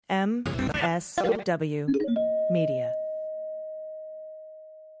MSW Media.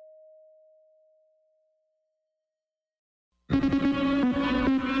 News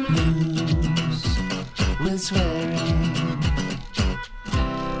with swearing.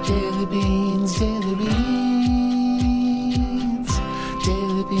 Daily beans, daily beans.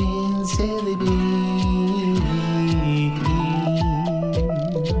 Daily beans, daily beans.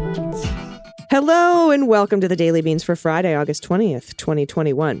 Hello and welcome to the Daily Beans for Friday, August 20th,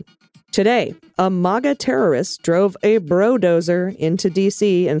 2021. Today, a MAGA terrorist drove a brodozer into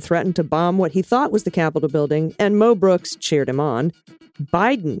D.C. and threatened to bomb what he thought was the Capitol building, and Mo Brooks cheered him on.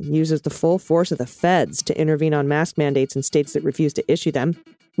 Biden uses the full force of the feds to intervene on mask mandates in states that refuse to issue them.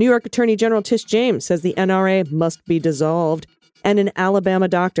 New York Attorney General Tish James says the NRA must be dissolved. And an Alabama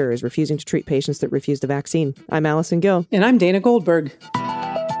doctor is refusing to treat patients that refuse the vaccine. I'm Allison Gill. And I'm Dana Goldberg.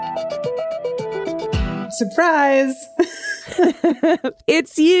 Surprise!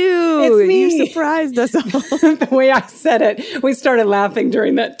 It's you! It's me! You surprised us all. The way I said it, we started laughing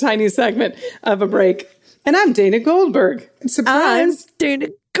during that tiny segment of a break. And I'm Dana Goldberg. Surprise! I'm Dana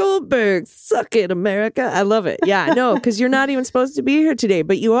Goldberg. Suck it, America. I love it. Yeah, no, because you're not even supposed to be here today,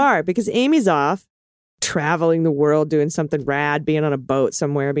 but you are, because Amy's off, traveling the world, doing something rad, being on a boat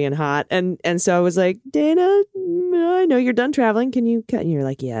somewhere, being hot. And so I was like, Dana, I know you're done traveling. Can you cut? And you're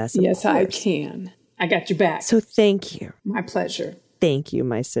like, yes, Yes, course. I can. I got your back. So thank you. My pleasure. Thank you,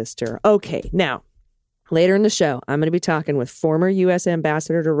 my sister. Okay, now, later in the show, I'm going to be talking with former U.S.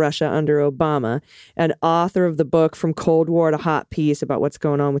 ambassador to Russia under Obama and author of the book From Cold War to Hot Peace about what's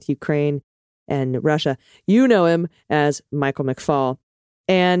going on with Ukraine and Russia. You know him as Michael McFaul.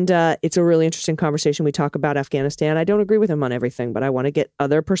 And it's a really interesting conversation. We talk about Afghanistan. I don't agree with him on everything, but I want to get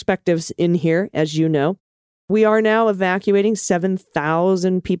other perspectives in here, as you know. We are now evacuating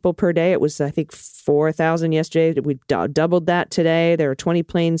 7,000 people per day. It was, I think, 4,000 yesterday. We doubled that today. There are 20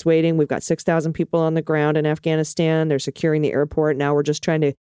 planes waiting. We've got 6,000 people on the ground in Afghanistan. They're securing the airport. Now we're just trying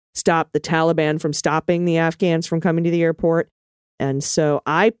to stop the Taliban from stopping the Afghans from coming to the airport. And so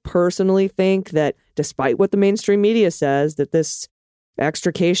I personally think that despite what the mainstream media says, that this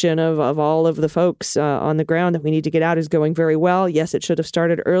extrication of all of the folks on the ground that we need to get out is going very well. Yes, it should have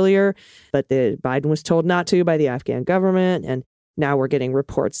started earlier, but Biden was told not to by the Afghan government. And now we're getting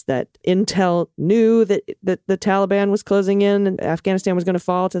reports that intel knew that the Taliban was closing in and Afghanistan was going to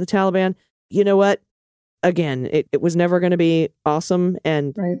fall to the Taliban. You know what? Again, it was never going to be awesome,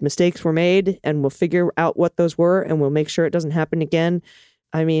 and mistakes were made, and we'll figure out what those were, and we'll make sure it doesn't happen again.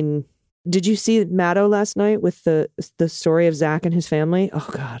 I mean, did you see Maddow last night with the story of Zach and his family? Oh,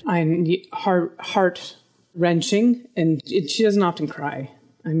 God. I'm heart-wrenching, and she doesn't often cry.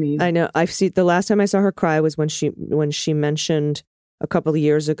 I mean, I know. The last time I saw her cry was when she mentioned a couple of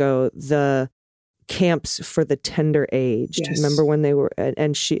years ago the camps for the tender age. Yes. Remember when they were,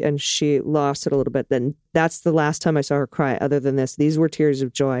 and she lost it a little bit. Then that's the last time I saw her cry. Other than this, these were tears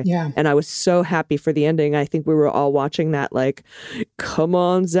of joy. Yeah. And I was so happy for the ending. I think we were all watching that like, come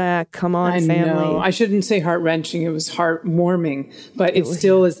on, Zach, come on, family. I know. I shouldn't say heart-wrenching. It was heart-warming, but it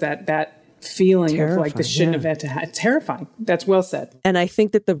still is that feeling of like this shouldn't have had to happen. Terrifying. That's well said. And I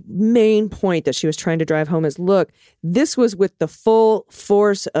think that the main point that she was trying to drive home is, look, this was with the full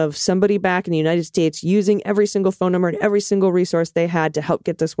force of somebody back in the United States using every single phone number and every single resource they had to help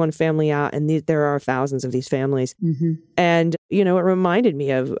get this one family out. And there are thousands of these families. Mm-hmm. And, it reminded me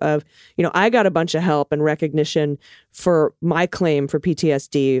of, I got a bunch of help and recognition for my claim for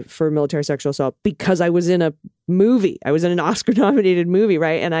PTSD for military sexual assault because I was in a movie. I was in an Oscar-nominated movie,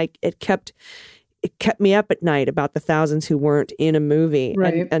 right? And it kept me up at night about the thousands who weren't in a movie.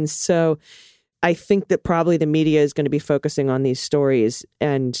 Right. And so I think that probably the media is going to be focusing on these stories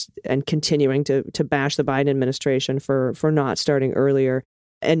and continuing to bash the Biden administration for not starting earlier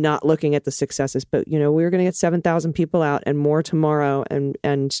and not looking at the successes. But, we're going to get 7,000 people out and more tomorrow.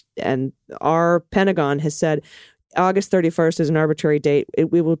 And our Pentagon has said August 31st is an arbitrary date.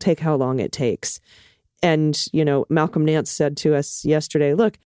 We will take how long it takes. And, Malcolm Nance said to us yesterday,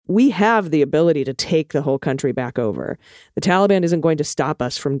 look, we have the ability to take the whole country back over. The Taliban isn't going to stop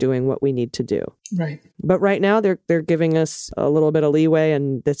us from doing what we need to do. Right. But right now they're giving us a little bit of leeway,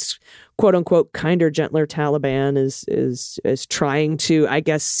 and this quote unquote kinder, gentler Taliban is trying to, I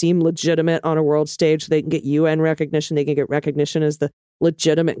guess, seem legitimate on a world stage so they can get UN recognition. They can get recognition as the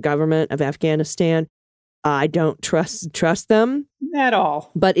legitimate government of Afghanistan. I don't trust them at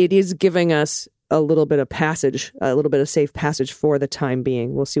all. But it is giving us a little bit of passage, a little bit of safe passage for the time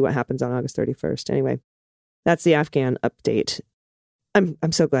being. We'll see what happens on August 31st. Anyway, that's the Afghan update.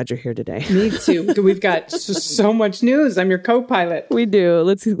 I'm so glad you're here today. Me too. We've got so much news. I'm your co-pilot. We do.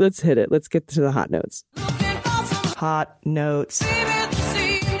 Let's hit it. Let's get to the hot notes. Hot notes.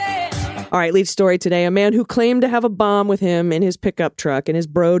 All right, lead story today. A man who claimed to have a bomb with him in his pickup truck and his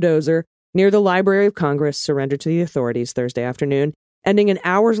brodozer near the Library of Congress surrendered to the authorities Thursday afternoon, ending an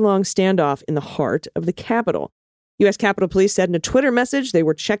hours-long standoff in the heart of the Capitol. U.S. Capitol Police said in a Twitter message they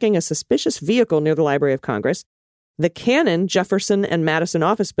were checking a suspicious vehicle near the Library of Congress. The Cannon, Jefferson, and Madison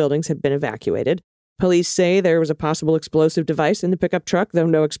office buildings had been evacuated. Police say there was a possible explosive device in the pickup truck, though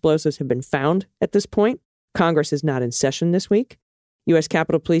no explosives have been found at this point. Congress is not in session this week. U.S.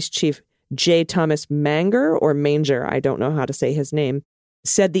 Capitol Police Chief J. Thomas Manger, or Manger, I don't know how to say his name,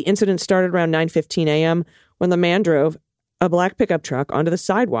 said the incident started around 9:15 a.m. when the man drove a black pickup truck onto the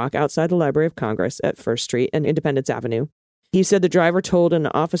sidewalk outside the Library of Congress at 1st Street and Independence Avenue. He said the driver told an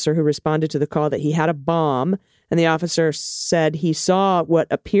officer who responded to the call that he had a bomb, and the officer said he saw what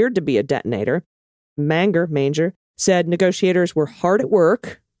appeared to be a detonator. Manger, said negotiators were hard at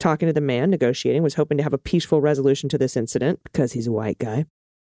work talking to the man negotiating, was hoping to have a peaceful resolution to this incident because he's a white guy.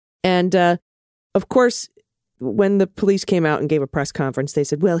 And, of course, when the police came out and gave a press conference, they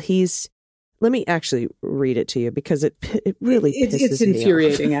said, well, let me actually read it to you because it really pisses me off. It's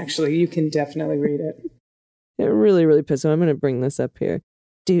infuriating, actually. You can definitely read it. It really, really pisses me off. I'm going to bring this up here.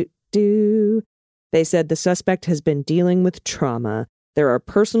 They said the suspect has been dealing with trauma. There are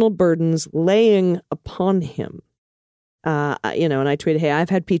personal burdens laying upon him. And I tweeted, hey, I've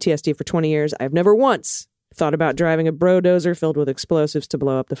had PTSD for 20 years. I've never once thought about driving a brodozer filled with explosives to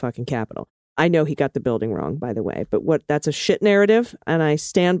blow up the fucking Capitol. I know he got the building wrong, by the way, but that's a shit narrative, and I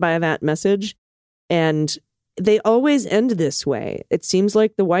stand by that message. And they always end this way. It seems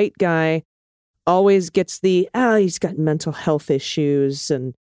like the white guy always gets he's got mental health issues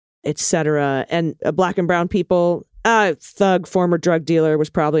and etc. And black and brown people, thug, former drug dealer, was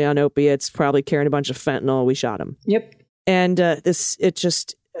probably on opiates, probably carrying a bunch of fentanyl. We shot him. Yep. And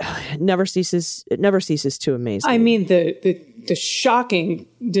it never ceases to amaze me. I mean, the shocking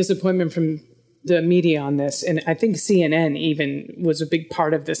disappointment from the media on this, and I think CNN even was a big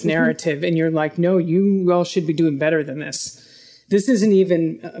part of this narrative. And you're like, no, you all should be doing better than this. This isn't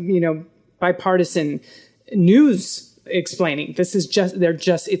even, bipartisan news explaining. This is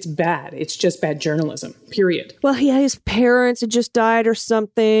it's bad. It's just bad journalism, period. Well, his parents had just died or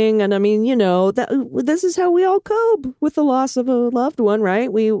something. And I mean, this is how we all cope with the loss of a loved one,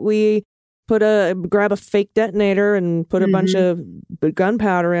 right? We grab a fake detonator and put a bunch of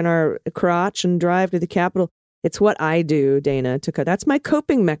gunpowder in our crotch and drive to the Capitol. It's what I do, Dana. That's my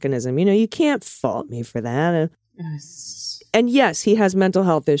coping mechanism. You can't fault me for that. Yes. And yes, he has mental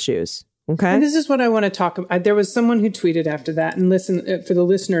health issues. Okay. And this is what I want to talk about. There was someone who tweeted after that, and listen, for the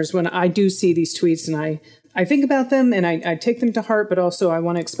listeners, when I do see these tweets and I think about them and I take them to heart, but also I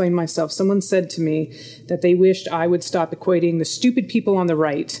want to explain myself. Someone said to me that they wished I would stop equating the stupid people on the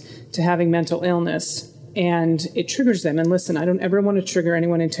right to having mental illness, and it triggers them. And listen, I don't ever want to trigger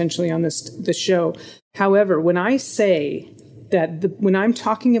anyone intentionally on this show. However, when I say that when I'm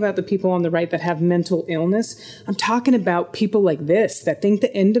talking about the people on the right that have mental illness, I'm talking about people like this that think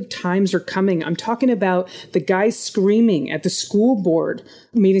the end of times are coming. I'm talking about the guys screaming at the school board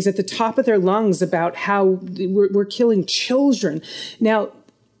meetings at the top of their lungs about how we're killing children. Now,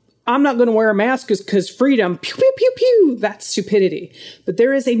 I'm not going to wear a mask because freedom, pew, pew, pew, pew, that's stupidity. But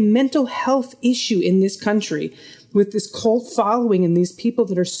there is a mental health issue in this country with this cult following and these people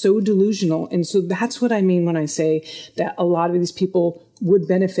that are so delusional. And so that's what I mean when I say that a lot of these people would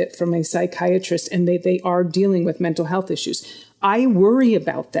benefit from a psychiatrist, and they are dealing with mental health issues. I worry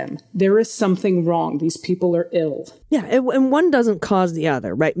about them. There is something wrong. These people are ill. Yeah, and one doesn't cause the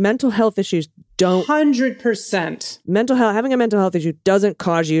other, right? Mental health issues don't... 100%. Having a mental health issue doesn't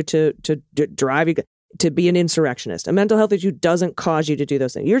cause you to drive you to be an insurrectionist. A mental health issue doesn't cause you to do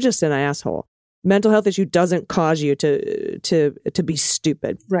those things. You're just an asshole. Mental health issue doesn't cause you to be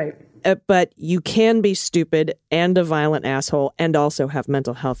stupid. Right. But you can be stupid and a violent asshole and also have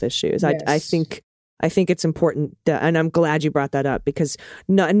mental health issues. Yes. I think it's important, and I'm glad you brought that up, because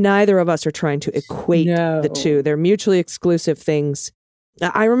neither of us are trying to equate the two. They're mutually exclusive things.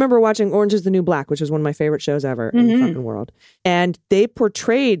 I remember watching Orange is the New Black, which is one of my favorite shows ever in the fucking world. And they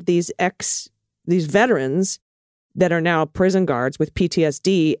portrayed these veterans that are now prison guards with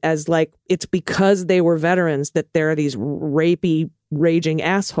PTSD as like, it's because they were veterans that they're these rapey, raging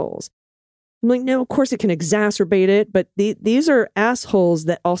assholes. I'm like, no, of course it can exacerbate it, but these are assholes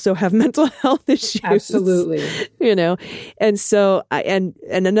that also have mental health issues. Absolutely. And so and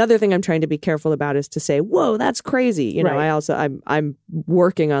another thing I'm trying to be careful about is to say, whoa, that's crazy. Right. I'm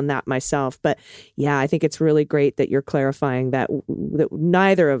working on that myself. But yeah, I think it's really great that you're clarifying that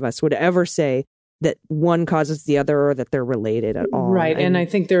neither of us would ever say that one causes the other or that they're related at all. Right. And I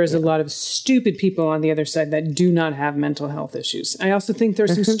think there is a lot of stupid people on the other side that do not have mental health issues. I also think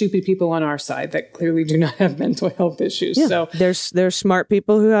there's some stupid people on our side that clearly do not have mental health issues. Yeah. So there's smart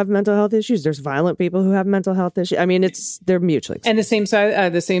people who have mental health issues. There's violent people who have mental health issues. I mean, they're mutually exclusive. And the same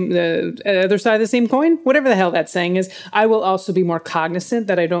side, the other side of the same coin, whatever the hell that saying is, I will also be more cognizant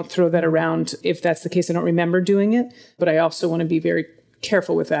that I don't throw that around. If that's the case, I don't remember doing it. But I also want to be very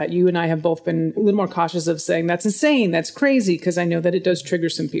careful with that. You and I have both been a little more cautious of saying that's insane, that's crazy, because I know that it does trigger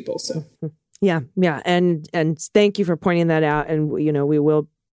some people. So yeah. And thank you for pointing that out. And, we will,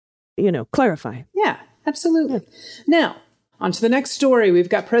 clarify. Yeah, absolutely. Now, on to the next story. We've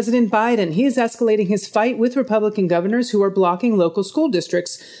got President Biden. He is escalating his fight with Republican governors who are blocking local school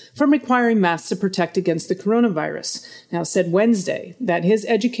districts from requiring masks to protect against the coronavirus. Now, said Wednesday that his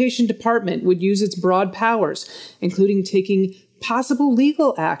education department would use its broad powers, including taking possible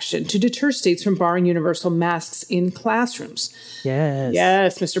legal action to deter states from barring universal masks in classrooms.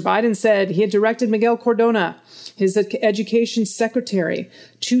 Yes, Mr. Biden said he had directed Miguel Cardona, his education secretary,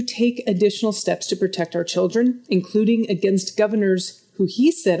 to take additional steps to protect our children, including against governors who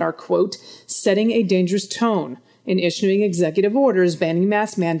he said are, quote, setting a dangerous tone in issuing executive orders banning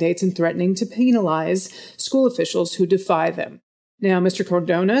mask mandates and threatening to penalize school officials who defy them. Now, Mr.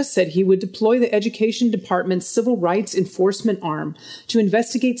 Cardona said he would deploy the Education Department's civil rights enforcement arm to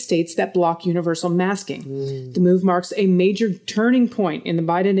investigate states that block universal masking. The move marks a major turning point in the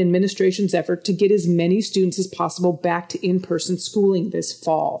Biden administration's effort to get as many students as possible back to in-person schooling this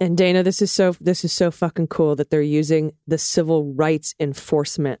fall. And Dana, this is so fucking cool that they're using the civil rights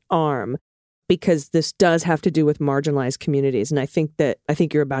enforcement arm, because this does have to do with marginalized communities. And I think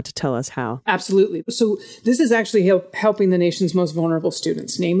you're about to tell us how. Absolutely. So this is actually helping the nation's most vulnerable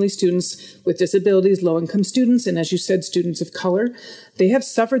students, namely students with disabilities, low-income students, and as you said, students of color. They have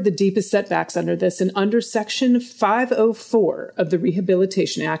suffered the deepest setbacks under this. And under Section 504 of the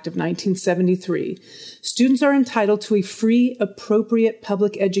Rehabilitation Act of 1973, students are entitled to a free, appropriate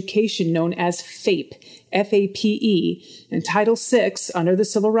public education known as FAPE, F-A-P-E, and Title VI under the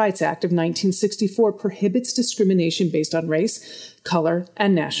Civil Rights Act of 1964 prohibits discrimination based on race, color,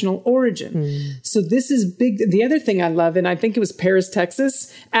 and national origin. So this is big. The other thing I love, and I think it was Paris,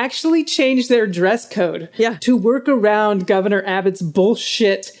 Texas, actually changed their dress code to work around Governor Abbott's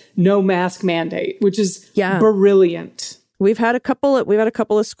bullshit no mask mandate, which is brilliant. We've had a couple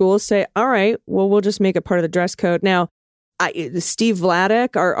of schools say, all right, well, we'll just make it part of the dress code. Now, Steve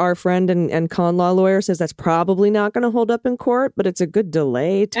Vladeck, our friend and con law lawyer, says that's probably not going to hold up in court, but it's a good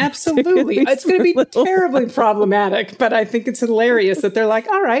delay. Absolutely. It's going to be terribly problematic, but I think it's hilarious that they're like,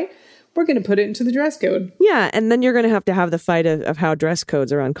 all right, we're going to put it into the dress code. Yeah, and then you're going to have the fight of how dress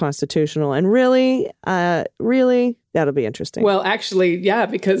codes are unconstitutional. And really, that'll be interesting. Well, actually, yeah,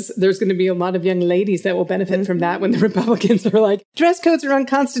 because there's going to be a lot of young ladies that will benefit from that when the Republicans are like, dress codes are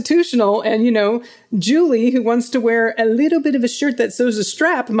unconstitutional. And, Julie, who wants to wear a little bit of a shirt that sews a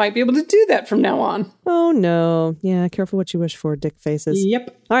strap, might be able to do that from now on. Oh, no. Yeah, careful what you wish for, dick faces.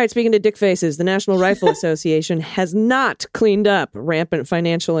 Yep. All right, speaking of dick faces, the National Rifle Association has not cleaned up rampant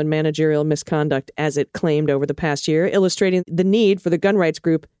financial and managerial misconduct as it claimed over the past year, illustrating the need for the gun rights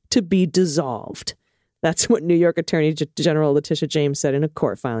group to be dissolved. That's what New York Attorney General Letitia James said in a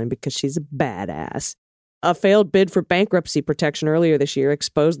court filing, because she's a badass. A failed bid for bankruptcy protection earlier this year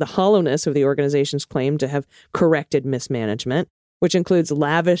exposed the hollowness of the organization's claim to have corrected mismanagement, which includes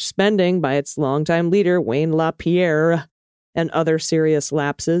lavish spending by its longtime leader, Wayne LaPierre, and other serious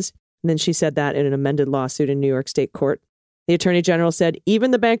lapses. And then she said that in an amended lawsuit in New York State Court. The Attorney General said even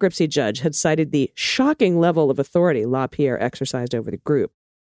the bankruptcy judge had cited the shocking level of authority LaPierre exercised over the group.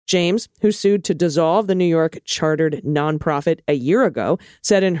 James, who sued to dissolve the New York chartered nonprofit a year ago,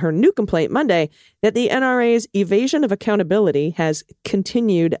 said in her new complaint Monday that the NRA's evasion of accountability has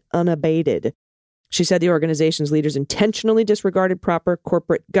continued unabated. She said the organization's leaders intentionally disregarded proper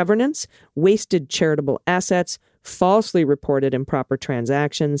corporate governance, wasted charitable assets, falsely reported improper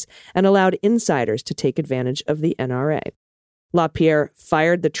transactions, and allowed insiders to take advantage of the NRA. LaPierre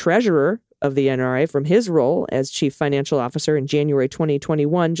fired the treasurer of the NRA from his role as chief financial officer in January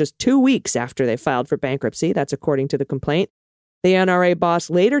 2021, just 2 weeks after they filed for bankruptcy. That's according to the complaint. The NRA boss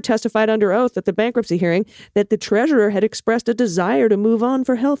later testified under oath at the bankruptcy hearing that the treasurer had expressed a desire to move on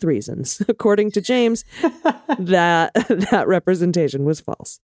for health reasons. According to James, that representation was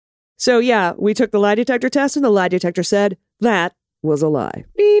false. So yeah, we took the lie detector test and the lie detector said that was a lie.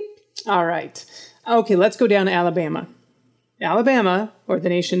 Beep. All right. Okay, let's go down to Alabama. Alabama, or the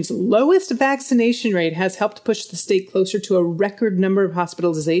nation's lowest vaccination rate, has helped push the state closer to a record number of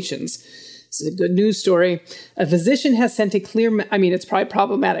hospitalizations. This is a good news story. A physician has sent a clear, it's probably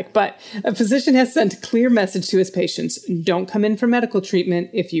problematic, but a physician has sent a clear message to his patients. Don't come in for medical treatment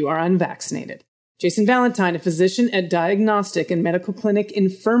if you are unvaccinated. Jason Valentine, a physician at Diagnostic and Medical Clinic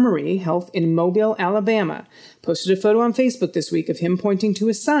Infirmary Health in Mobile, Alabama, posted a photo on Facebook this week of him pointing to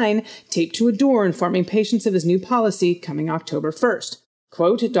a sign taped to a door informing patients of his new policy coming October 1st.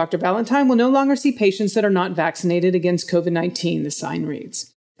 Quote, Dr. Valentine will no longer see patients that are not vaccinated against COVID-19, the sign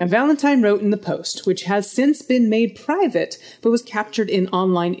reads. And Valentine wrote in the post, which has since been made private but was captured in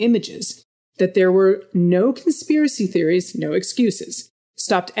online images, that there were no conspiracy theories, no excuses,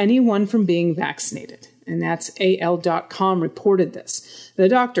 stopped anyone from being vaccinated. And that's AL.com reported this. The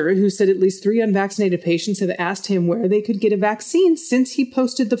doctor, who said at least 3 unvaccinated patients have asked him where they could get a vaccine since he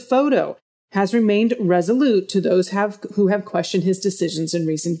posted the photo, has remained resolute to those who have questioned his decisions in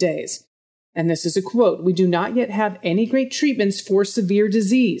recent days. And this is a quote, we do not yet have any great treatments for severe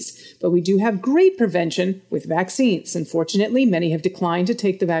disease, but we do have great prevention with vaccines. Unfortunately, many have declined to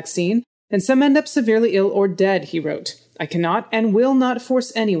take the vaccine, and some end up severely ill or dead, he wrote. I cannot and will not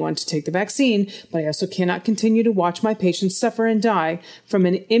force anyone to take the vaccine, but I also cannot continue to watch my patients suffer and die from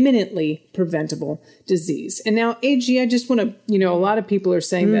an imminently preventable disease. And now, AG, I just want to, a lot of people are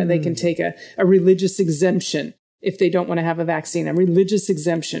saying that they can take a religious exemption if they don't want to have a vaccine, a religious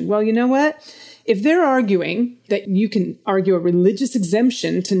exemption. Well, you know what? If they're arguing that you can argue a religious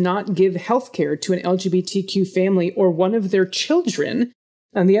exemption to not give health care to an LGBTQ family or one of their children,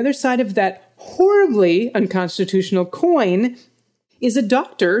 on the other side of that horribly unconstitutional coin is a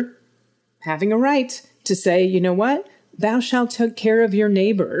doctor having a right to say, you know what? Thou shalt take care of your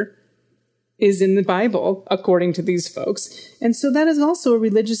neighbor is in the Bible, according to these folks. And so that is also a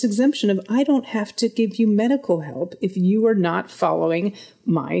religious exemption of I don't have to give you medical help if you are not following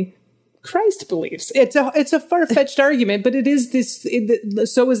my Christ beliefs. It's a far-fetched argument, but it is this.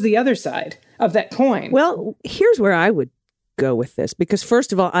 So is the other side of that coin. Well, here's where I would go with this, because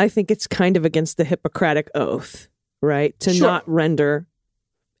first of all, I think it's kind of against the Hippocratic Oath, right? To not render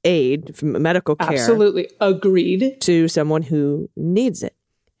aid, medical care. Absolutely. Agreed. To someone who needs it.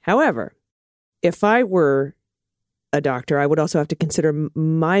 However, if I were a doctor, I would also have to consider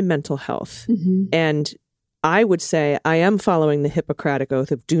my mental health. Mm-hmm. And I would say I am following the Hippocratic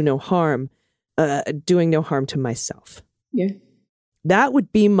Oath of do no harm, doing no harm to myself. Yeah. That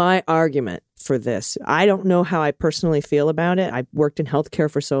would be my argument for this. I don't know how I personally feel about it. I've worked in healthcare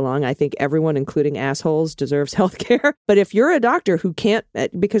for so long. I think everyone, including assholes, deserves healthcare. But if you're a doctor who can't,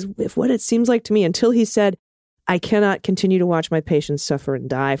 because if what it seems like to me, until he said, I cannot continue to watch my patients suffer and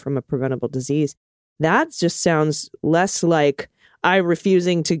die from a preventable disease, that just sounds less like I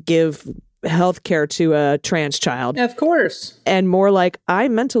refusing to give healthcare to a trans child. Of course. And more like I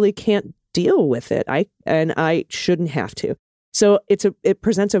mentally can't deal with it. I shouldn't have to. So it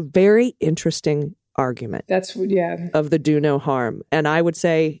presents a very interesting argument. Of the do no harm. And I would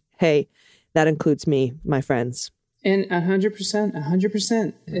say, hey, that includes me, my friends. And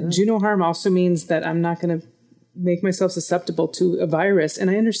 100%. Do no harm also means that I'm not going to make myself susceptible to a virus. And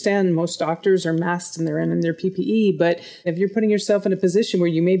I understand most doctors are masked and they're in their PPE, but if you're putting yourself in a position where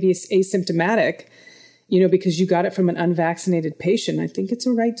you may be asymptomatic, because you got it from an unvaccinated patient, I think it's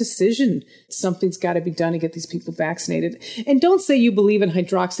a right decision. Something's got to be done to get these people vaccinated. And don't say you believe in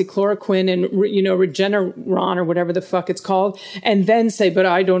hydroxychloroquine and, Regeneron or whatever the fuck it's called, and then say, but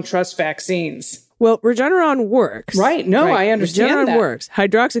I don't trust vaccines. Well, Regeneron works. Right. No, right. I understand Regeneron that. works.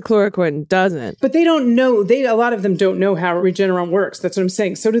 Hydroxychloroquine doesn't. But they don't know. A lot of them don't know how Regeneron works. That's what I'm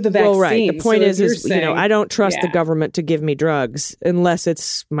saying. So do the vaccines. Well, right. The point is I don't trust the government to give me drugs unless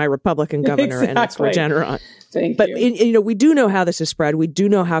it's my Republican governor and it's Regeneron. Thank you. But we do know how this is spread. We do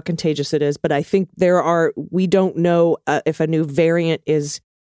know how contagious it is. But I think we don't know if a new variant is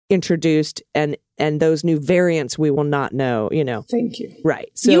introduced, and those new variants we will not know, Thank you. Right.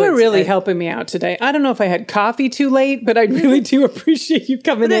 So you are really helping me out today. I don't know if I had coffee too late, but I really do appreciate you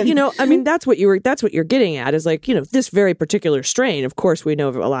coming in. That's what you're getting at is like, this very particular strain, of course we know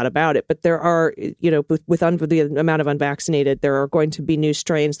a lot about it, but there are, with the amount of unvaccinated, there are going to be new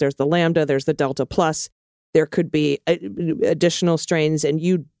strains. There's the Lambda, there's the Delta Plus, there could be additional strains, and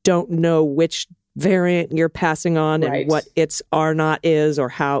you don't know which variant you're passing on and what its R naught is, or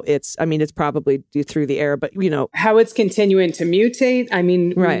how it's probably through the air, but how it's continuing to mutate.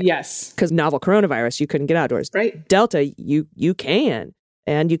 Yes, because novel coronavirus, you couldn't get outdoors. Right. Delta, you can,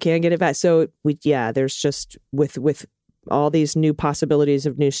 and you can get it back. So there's just with all these new possibilities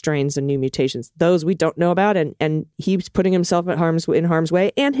of new strains and new mutations, those we don't know about, and he's putting himself in harm's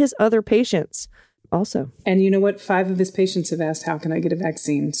way and his other patients. Also. And you know what? 5 of his patients have asked, how can I get a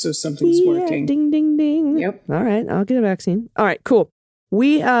vaccine? So something's working. Ding, ding, ding. Yep. All right. I'll get a vaccine. All right, cool.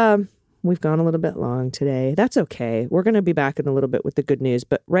 We we've gone a little bit long today. That's okay. We're going to be back in a little bit with the good news.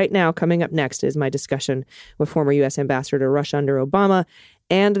 But right now, coming up next is my discussion with former U.S. Ambassador to Russia under Obama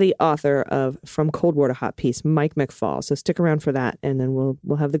and the author of From Cold War to Hot Peace, Mike McFaul. So stick around for that, and then we'll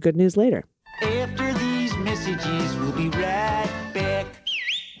have the good news later. After these messages, we'll be right back.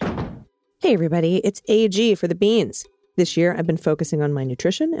 Hey, everybody. It's AG for the beans. This year, I've been focusing on my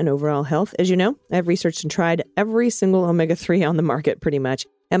nutrition and overall health. As you know, I've researched and tried every single omega-3 on the market pretty much.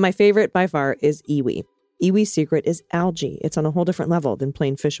 And my favorite by far is iwi. Iwi's secret is algae. It's on a whole different level than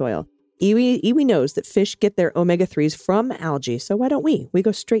plain fish oil. Iwi knows that fish get their omega-3s from algae. So why don't we? We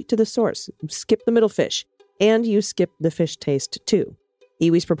go straight to the source. Skip the middle fish. And you skip the fish taste too.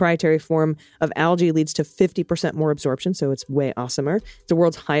 Iwi's proprietary form of algae leads to 50% more absorption, so it's way awesomer. It's the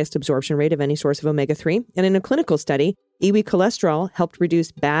world's highest absorption rate of any source of omega-3. And in a clinical study, Iwi cholesterol helped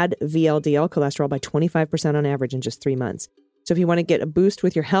reduce bad VLDL cholesterol by 25% on average in just 3 months. So if you want to get a boost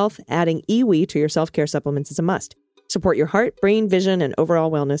with your health, adding Iwi to your self-care supplements is a must. Support your heart, brain, vision, and overall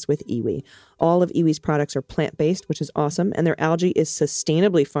wellness with Iwi. All of Iwi's products are plant-based, which is awesome, and their algae is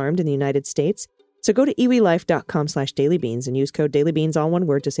sustainably farmed in the United States. So go to iwilife.com/dailybeans and use code dailybeans, all one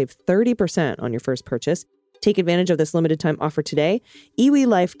word, to save 30% on your first purchase. Take advantage of this limited time offer today.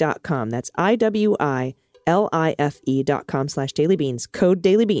 iwilife.com. That's iwilife.com/dailybeans. Code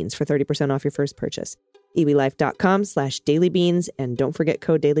dailybeans for 30% off your first purchase. iwilife.com/dailybeans. And don't forget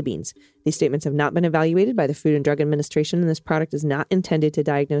code dailybeans. These statements have not been evaluated by the Food and Drug Administration, and this product is not intended to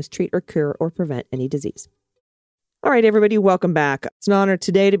diagnose, treat, or cure, or prevent any disease. All right, everybody, welcome back. It's an honor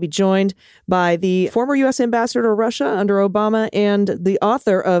today to be joined by the former U.S. Ambassador to Russia under Obama and the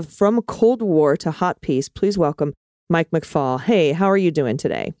author of From Cold War to Hot Peace. Please welcome Mike McFaul. Hey, how are you doing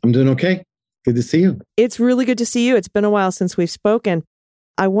today? I'm doing okay. Good to see you. It's really good to see you. It's been a while since we've spoken.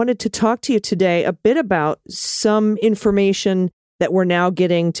 I wanted to talk to you today a bit about some information that we're now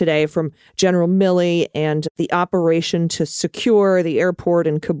getting today from General Milley and the operation to secure the airport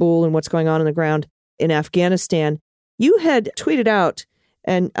in Kabul and what's going on the ground in Afghanistan. You had tweeted out,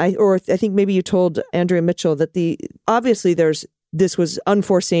 and I think maybe you told Andrea Mitchell that obviously this was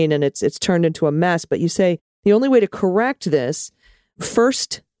unforeseen and it's turned into a mess. But you say the only way to correct this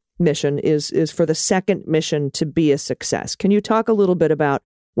first mission is for the second mission to be a success. Can you talk a little bit about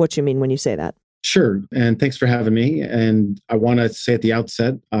what you mean when you say that? Sure. And thanks for having me. And I want to say at the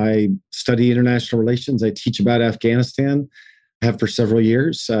outset, I study international relations. I teach about Afghanistan. Have for several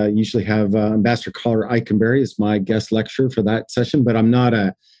years. Usually have Ambassador Collar Eikenberry as my guest lecturer for that session, but I'm not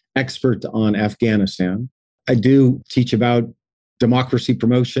an expert on Afghanistan. I do teach about democracy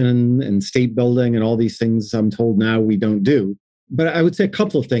promotion and state building and all these things I'm told now we don't do. But I would say a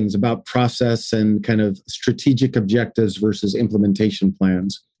couple of things about process and kind of strategic objectives versus implementation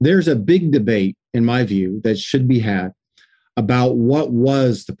plans. There's a big debate, in my view, that should be had about what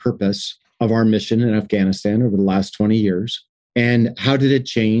was the purpose of our mission in Afghanistan over the last 20 years. And how did it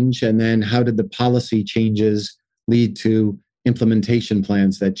change? And then how did the policy changes lead to implementation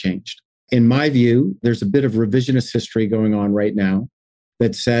plans that changed? In my view, there's a bit of revisionist history going on right now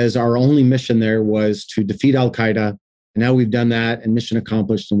that says our only mission there was to defeat al-Qaeda. And now we've done that and mission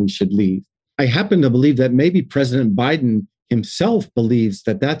accomplished and we should leave. I happen to believe that maybe President Biden himself believes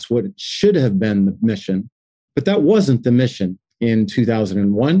that that's what should have been the mission, but that wasn't the mission in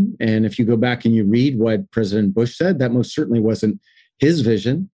 2001. And if you go back and you read what President Bush said, that most certainly wasn't his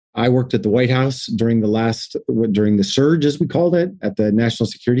vision. I worked at the White House during the surge, as we called it, at the National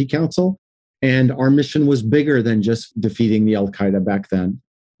Security Council. And our mission was bigger than just defeating the al-Qaeda back then.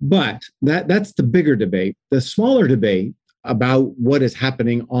 But that's the bigger debate. The smaller debate about what is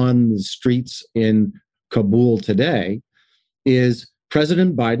happening on the streets in Kabul today is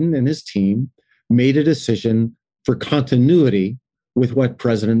President Biden and his team made a decision for continuity with what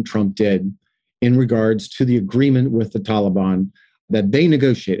President Trump did in regards to the agreement with the Taliban that they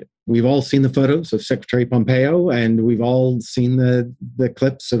negotiated. We've all seen the photos of Secretary Pompeo, and we've all seen the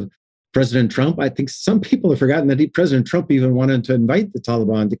clips of President Trump. I think some people have forgotten that President Trump even wanted to invite the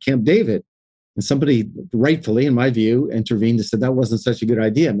Taliban to Camp David. And somebody rightfully, in my view, intervened and said that wasn't such a good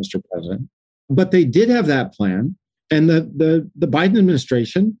idea, Mr. President. But they did have that plan. And the Biden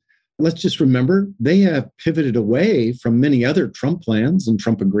administration, let's just remember, they have pivoted away from many other Trump plans and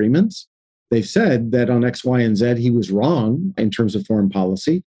Trump agreements. They've said that on X, Y, and Z, he was wrong in terms of foreign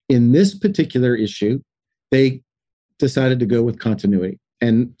policy. In this particular issue, they decided to go with continuity.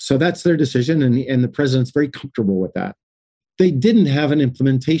 And so that's their decision, and the president's very comfortable with that. They didn't have an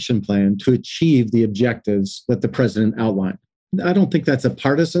implementation plan to achieve the objectives that the president outlined. I don't think that's a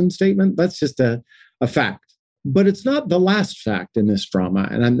partisan statement. That's just a fact. But it's not the last fact in this drama.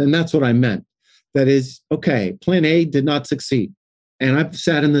 And that's what I meant. That is, okay, plan A did not succeed. And I've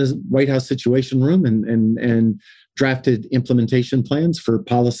sat in the White House Situation Room and drafted implementation plans for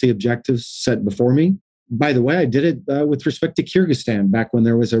policy objectives set before me. By the way, I did it with respect to Kyrgyzstan back when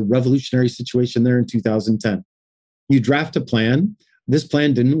there was a revolutionary situation there in 2010. You draft a plan. This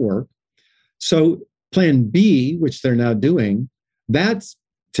plan didn't work. So plan B, which they're now doing, that's,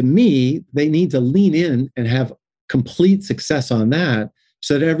 to me, they need to lean in and have complete success on that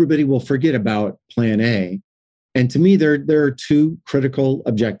so that everybody will forget about plan A. And to me, there are two critical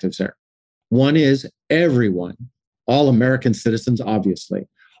objectives there. One is everyone, all American citizens, obviously,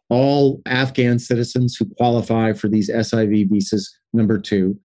 all Afghan citizens who qualify for these SIV visas, number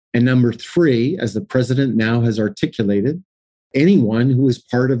two. And number three, as the president now has articulated, anyone who is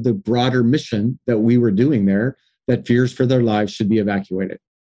part of the broader mission that we were doing there that fears for their lives should be evacuated.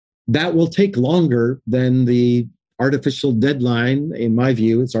 That will take longer than the artificial deadline. In my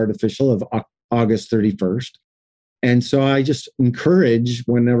view, it's artificial, of August 31st. And so I just encourage,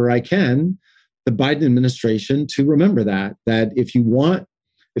 whenever I can, the Biden administration to remember that if you want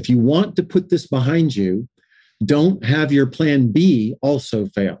to put this behind you, don't have your plan B also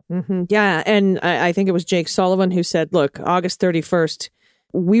fail. Mm-hmm. Yeah. And I think it was Jake Sullivan who said, look, August 31st,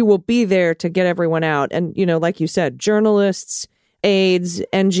 we will be there to get everyone out. And, like you said, journalists, aides,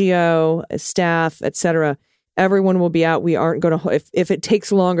 NGO, staff, etc., everyone will be out. We aren't going to, if it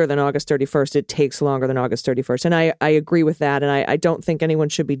takes longer than August 31st, it takes longer than August 31st. And I agree with that. And I don't think anyone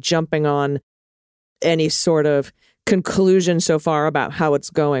should be jumping on any sort of conclusion so far about how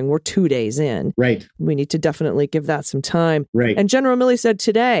it's going. We're 2 days in. Right. We need to definitely give that some time. Right. And General Milley said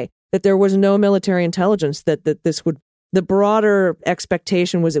today that there was no military intelligence that this would, the broader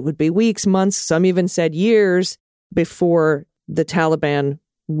expectation was it would be weeks, months, some even said years before the Taliban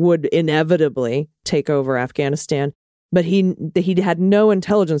would inevitably take over Afghanistan. But he had no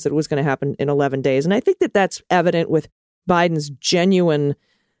intelligence that it was going to happen in 11 days. And I think that that's evident with Biden's genuine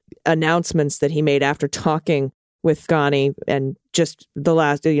announcements that he made after talking with Ghani and just the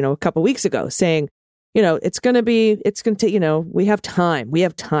last, a couple weeks ago, saying, it's going to take, we have time. We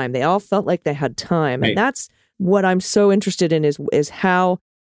have time. They all felt like they had time. Right. And that's what I'm so interested in is how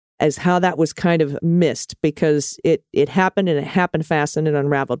that was kind of missed, because it happened and it happened fast and it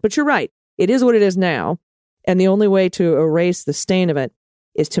unraveled. But you're right. It is what it is now. And the only way to erase the stain of it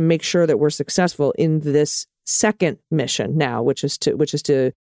is to make sure that we're successful in this second mission now, which is to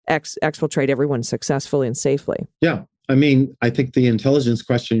exfiltrate everyone successfully and safely. Yeah. I mean, I think the intelligence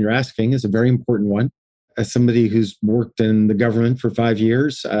question you're asking is a very important one. As somebody who's worked in the government for 5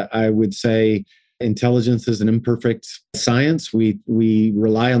 years, I would say intelligence is an imperfect science. We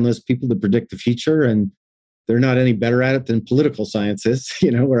rely on those people to predict the future, and they're not any better at it than political science is,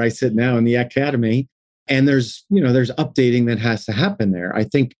 where I sit now in the academy. And there's updating that has to happen there. I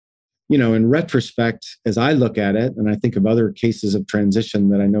think, in retrospect, as I look at it, and I think of other cases of transition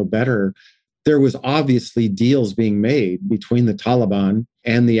that I know better, there was obviously deals being made between the Taliban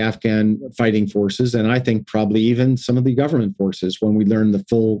and the Afghan fighting forces, and I think probably even some of the government forces when we learned the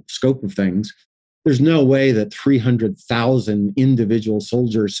full scope of things. There's no way that 300,000 individual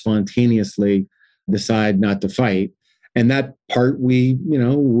soldiers spontaneously decide not to fight. And that part we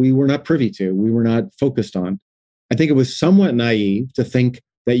were not privy to. We were not focused on. I think it was somewhat naive to think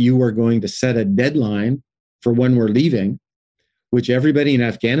that you were going to set a deadline for when we're leaving, which everybody in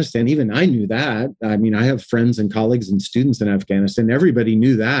Afghanistan, even I knew that. I mean, I have friends and colleagues and students in Afghanistan. Everybody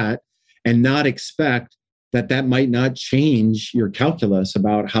knew that, and not expect that might not change your calculus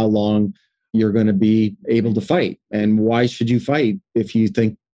about how long you're going to be able to fight. And why should you fight if you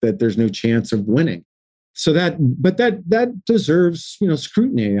think that there's no chance of winning? So that deserves,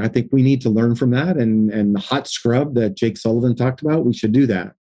 scrutiny. I think we need to learn from that, and the hot scrub that Jake Sullivan talked about, we should do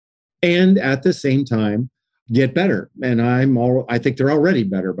that. And at the same time, get better. And I think they're already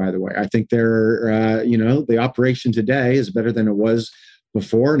better, by the way. I think they're, the operation today is better than it was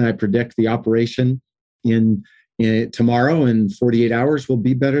before. And I predict the operation in tomorrow in 48 hours will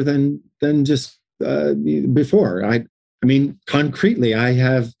be better than just before. I mean, concretely, I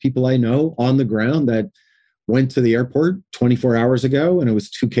have people I know on the ground that went to the airport 24 hours ago and it was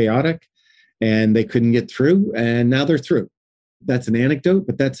too chaotic and they couldn't get through, and now they're through. That's an anecdote,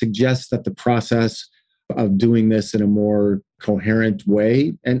 but that suggests that the process of doing this in a more coherent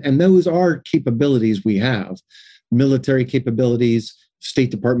way, and those are capabilities we have, military capabilities,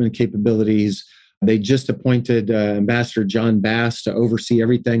 State Department capabilities. They just appointed Ambassador John Bass to oversee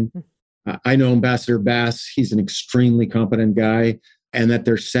everything. I know Ambassador Bass, he's an extremely competent guy, and that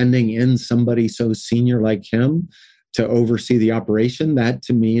they're sending in somebody so senior like him to oversee the operation, that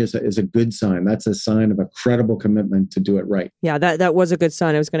to me is a good sign. That's a sign of a credible commitment to do it right. Yeah, that was a good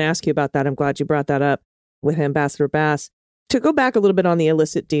sign. I was going to ask you about that. I'm glad you brought that up with Ambassador Bass. To go back a little bit on the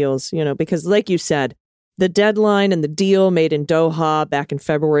illicit deals, because like you said, the deadline and the deal made in Doha back in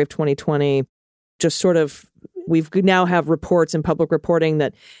February of 2020, just sort of, we now have reports and public reporting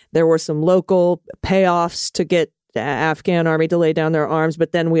that there were some local payoffs to get the Afghan army to lay down their arms.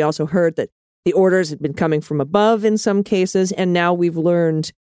 But then we also heard that the orders had been coming from above in some cases. And now we've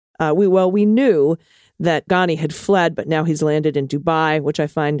learned, we knew that Ghani had fled, but now he's landed in Dubai, which I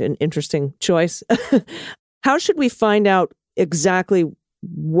find an interesting choice. How should we find out exactly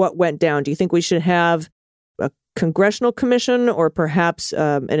what went down? Do you think we should have a congressional commission or perhaps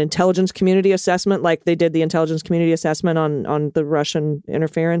an intelligence community assessment, like they did the intelligence community assessment on the Russian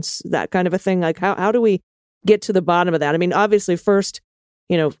interference, that kind of a thing? Like how do we get to the bottom of that? I mean, obviously, first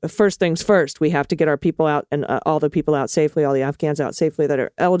things first, we have to get our people out and all the people out safely, all the Afghans out safely that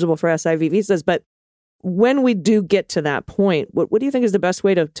are eligible for SIV visas. But when we do get to that point, what do you think is the best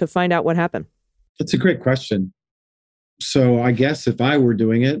way to find out what happened? That's a great question. So I guess if I were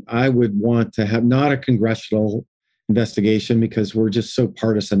doing it, I would want to have not a congressional investigation because we're just so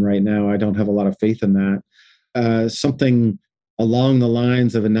partisan right now. I don't have a lot of faith in that. Something along the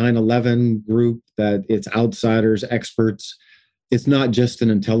lines of a 9/11 group that it's outsiders, experts. It's not just an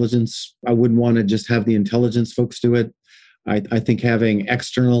intelligence. I wouldn't want to just have the intelligence folks do it. I think having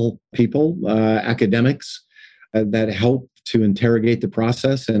external people, academics, that help to interrogate the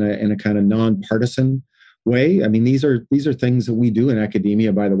process in a kind of nonpartisan way. I mean, these are things that we do in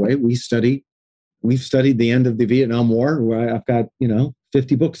academia, by the way. We've studied the end of the Vietnam War. I've got,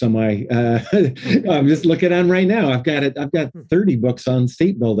 50 books on my, I'm just looking on right now. I've got 30 books on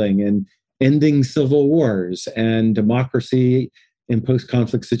state building and ending civil wars and democracy in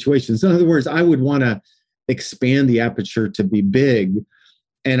post-conflict situations. In other words, I would want to expand the aperture to be big.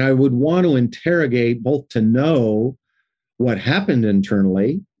 And I would want to interrogate both to know what happened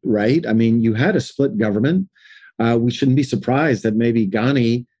internally, right? I mean, you had a split government. We shouldn't be surprised that maybe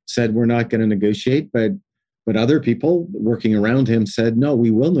Ghani said, we're not going to negotiate, but other people working around him said, no,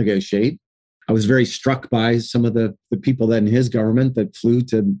 we will negotiate. I was very struck by some of the people that in his government that flew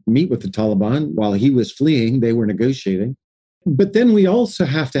to meet with the Taliban while he was fleeing, they were negotiating. But then we also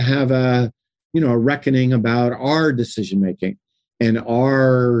have to have a reckoning about our decision-making and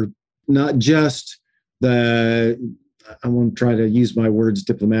our, not just I won't try to use my words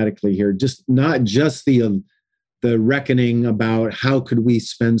diplomatically here, not just the reckoning about how could we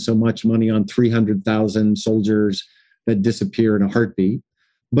spend so much money on 300,000 soldiers that disappear in a heartbeat,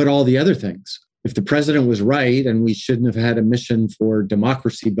 but all the other things. If the president was right and we shouldn't have had a mission for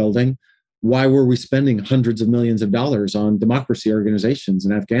democracy building, why were we spending hundreds of millions of dollars on democracy organizations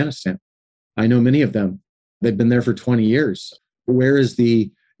in Afghanistan? I know many of them. They've been there for 20 years. Where is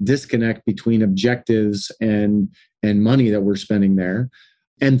the disconnect between objectives and money that we're spending there?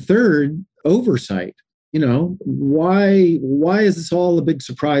 And third, oversight. Why is this all a big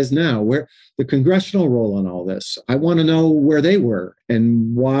surprise now? Where the congressional role on all this? I want to know where they were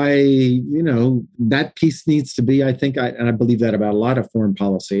and why, that piece needs to be, I think, and I believe that about a lot of foreign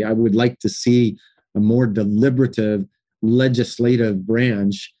policy. I would like to see a more deliberative legislative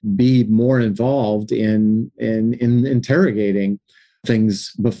branch be more involved in interrogating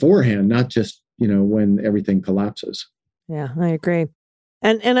things beforehand, not just, when everything collapses. Yeah, I agree.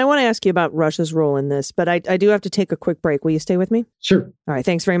 And I want to ask you about Russia's role in this, but I do have to take a quick break. Will you stay with me? Sure. All right,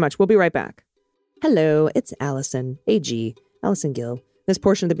 thanks very much. We'll be right back. Hello, it's Allison, AG, Allison Gill. This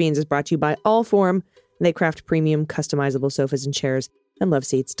portion of The Beans is brought to you by Allform. They craft premium, customizable sofas and chairs and love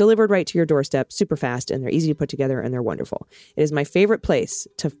seats delivered right to your doorstep, super fast, and they're easy to put together, and they're wonderful. It is my favorite place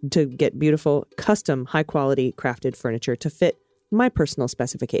to get beautiful, custom, high-quality crafted furniture to fit my personal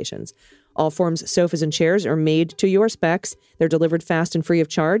specifications. Allform's sofas and chairs are made to your specs. They're delivered fast and free of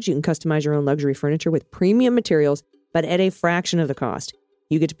charge. You can customize your own luxury furniture with premium materials, but at a fraction of the cost.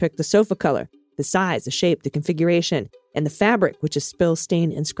 You get to pick the sofa color, the size, the shape, the configuration, and the fabric, which is spill,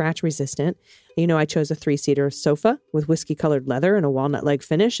 stain, and scratch resistant. I chose a 3-seater sofa with whiskey-colored leather and a walnut leg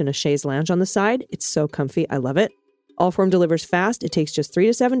finish and a chaise lounge on the side. It's so comfy. I love it. Allform delivers fast. It takes just 3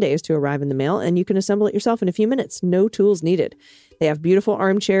 to 7 days to arrive in the mail, and you can assemble it yourself in a few minutes. No tools needed. They have beautiful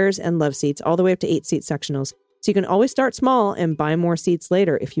armchairs and love seats, all the way up to 8-seat sectionals. So you can always start small and buy more seats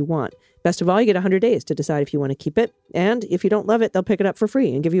later if you want. Best of all, you get 100 days to decide if you want to keep it. And if you don't love it, they'll pick it up for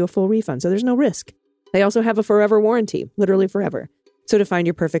free and give you a full refund. So there's no risk. They also have a forever warranty, literally forever. So to find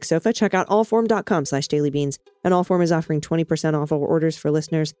your perfect sofa, check out allform.com/dailybeans. And Allform is offering 20% off all orders for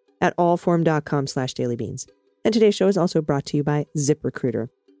listeners at allform.com/dailybeans. And today's show is also brought to you by ZipRecruiter.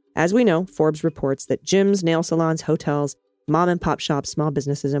 As we know, Forbes reports that gyms, nail salons, hotels, mom and pop shops, small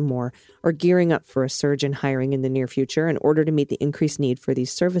businesses, and more are gearing up for a surge in hiring in the near future in order to meet the increased need for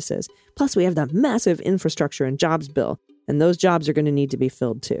these services. Plus, we have the massive infrastructure and jobs bill, And those jobs are going to need to be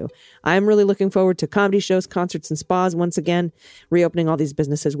filled too. I'm really looking forward to comedy shows, concerts, and spas once again. Reopening all these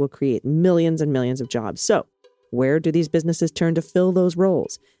businesses will create millions and millions of jobs. So where do these businesses turn to fill those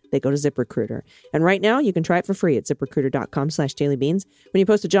roles? They go to ZipRecruiter. And right now, you can try it for free at ZipRecruiter.com/dailybeans. When you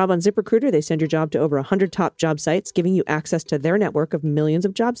post a job on ZipRecruiter, they send your job to over 100 top job sites, giving you access to their network of millions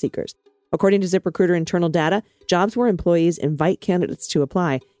of job seekers. According to ZipRecruiter internal data, jobs where employees invite candidates to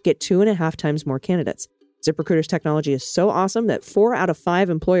apply get 2.5 times more candidates. ZipRecruiter's technology is so awesome that 4 out of 5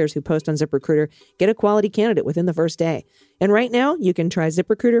 employers who post on ZipRecruiter get a quality candidate within the first day. And right now, you can try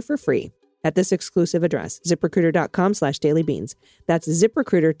ZipRecruiter for free at this exclusive address, ZipRecruiter.com/dailybeans. That's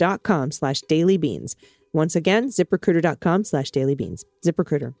ZipRecruiter.com/dailybeans. Once again, ZipRecruiter.com/dailybeans.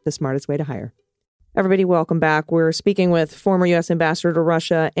 ZipRecruiter, the smartest way to hire. Everybody, welcome back. We're speaking with former U.S. Ambassador to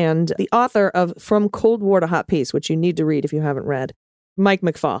Russia and the author of From Cold War to Hot Peace, which you need to read if you haven't read, Mike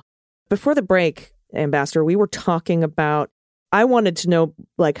McFaul. Before the break, Ambassador, we were talking about, I wanted to know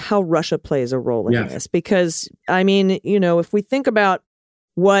how Russia plays a role in this, because if we think about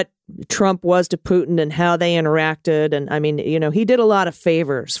what Trump was to Putin and how they interacted, and he did a lot of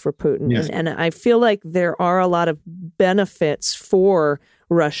favors for Putin, and I feel like there are a lot of benefits for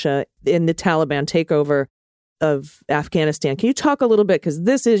Russia in the Taliban takeover of Afghanistan. Can you talk a little bit, because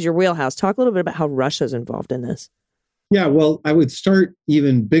this is your wheelhouse, talk a little bit about how Russia's involved in this? Yeah, well, I would start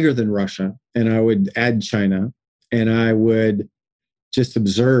even bigger than Russia, and I would add China, and I would just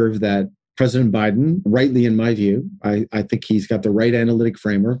observe that President Biden, rightly in my view, I think he's got the right analytic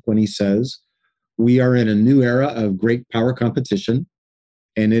framework when he says we are in a new era of great power competition,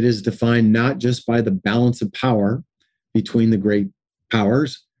 and it is defined not just by the balance of power between the great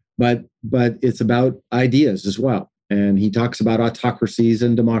powers, but it's about ideas as well. And he talks about autocracies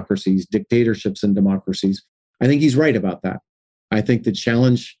and democracies, dictatorships and democracies. I think he's right about that. I think the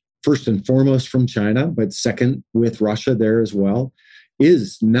challenge, first and foremost from China, but second with Russia there as well,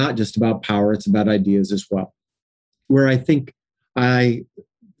 is not just about power, it's about ideas as well. Where I think I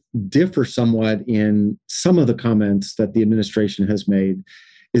differ somewhat in some of the comments that the administration has made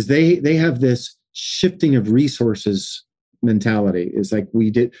is they have this shifting of resources mentality. It's like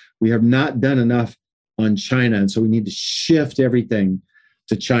we have not done enough on China, and so we need to shift everything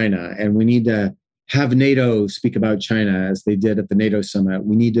to China, and we need to have NATO speak about China as they did at the NATO summit.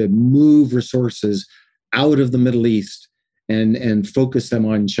 We need to move resources out of the Middle East and focus them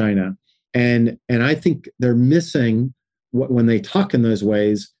on China. And I think they're missing when they talk in those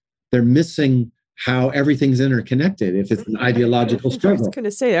ways, they're missing how everything's interconnected if it's an ideological struggle. I was going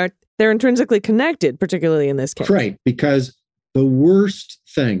to say, they're intrinsically connected, particularly in this case. Right, because the worst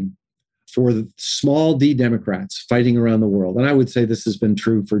thing for the small d Democrats fighting around the world, and I would say this has been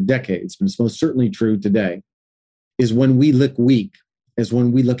true for decades, but it's most certainly true today, is when we look weak, is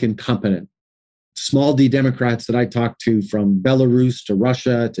when we look incompetent. Small d Democrats that I talk to, from Belarus to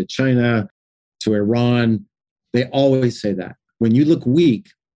Russia to China to Iran, they always say that. When you look weak,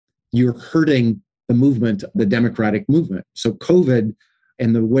 you're hurting the movement, the democratic movement. So COVID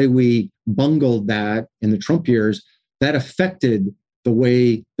and the way we bungled that in the Trump years, that affected the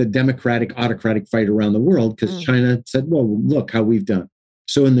way the democratic autocratic fight around the world, because China said, well, look how we've done.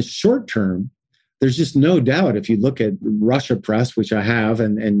 So in the short term, there's just no doubt, if you look at Russia press, which I have,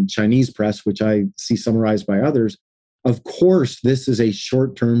 and Chinese press, which I see summarized by others, of course, this is a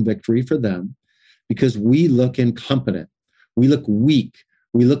short-term victory for them because we look incompetent. We look weak.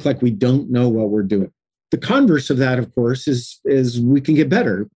 We look like we don't know what we're doing. The converse of that, of course, is we can get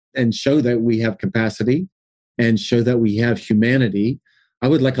better and show that we have capacity and show that we have humanity. I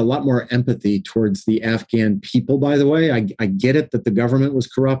would like a lot more empathy towards the Afghan people, by the way. I get it that the government was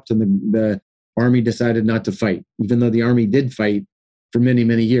corrupt and the army decided not to fight, even though the army did fight for many,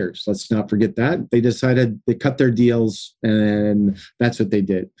 many years. Let's not forget that. They cut their deals, and that's what they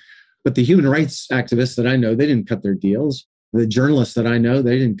did. But the human rights activists that I know, they didn't cut their deals. The journalists that I know,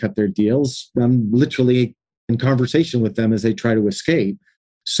 they didn't cut their deals. I'm literally in conversation with them as they try to escape.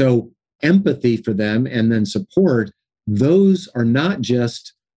 So empathy for them and then support, those are not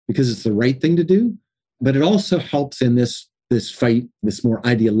just because it's the right thing to do, but it also helps in this fight, this more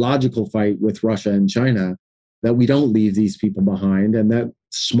ideological fight with Russia and China, that we don't leave these people behind, and that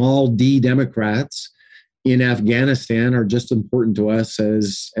small d Democrats in Afghanistan are just important to us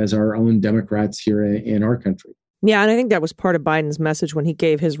as our own Democrats here in our country. Yeah, and I think that was part of Biden's message when he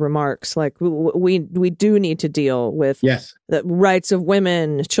gave his remarks. Like, we do need to deal with the rights of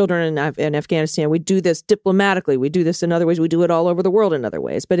women, children in Afghanistan. We do this diplomatically. We do this in other ways. We do it all over the world in other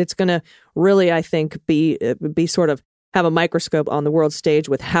ways. But it's going to really, I think, be sort of have a microscope on the world stage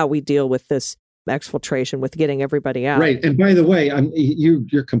with how we deal with this exfiltration with getting everybody out. Right. And by the way,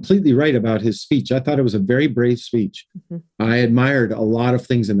 you're completely right about his speech. I thought it was a very brave speech. I admired a lot of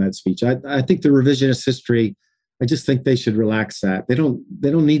things in that speech. I think the revisionist history, I just think they should relax that. They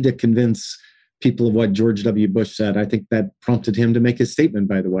don't need to convince people of what George W. Bush said. I think that prompted him to make his statement,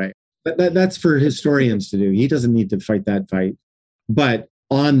 by the way. That's for historians to do. He doesn't need to fight that fight. But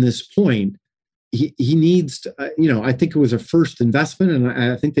on this point, he needs to, I think it was a first investment, and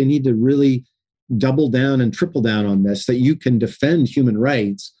I think they need to really double down and triple down on this, that you can defend human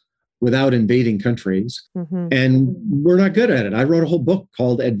rights without invading countries. And we're not good at it. I wrote a whole book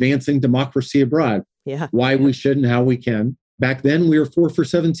called Advancing Democracy Abroad. Yeah. Why we should and how we can. Back then, we were 4 for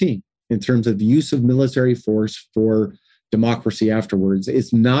 17 in terms of use of military force for democracy afterwards.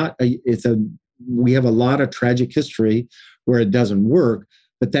 We have a lot of tragic history where it doesn't work,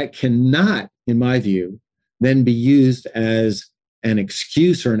 but that cannot, in my view, then be used as an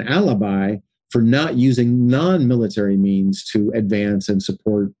excuse or an alibi for not using non-military means to advance and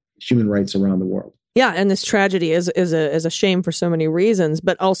support human rights around the world. Yeah, and this tragedy is a shame for so many reasons,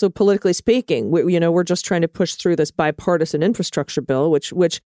 but also politically speaking, we're just trying to push through this bipartisan infrastructure bill,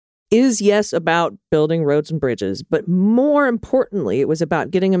 which is, yes, about building roads and bridges, but more importantly, it was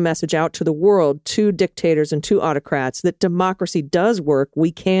about getting a message out to the world, to dictators and to autocrats, that democracy does work.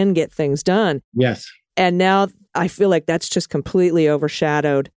 We can get things done. Yes. And now I feel like that's just completely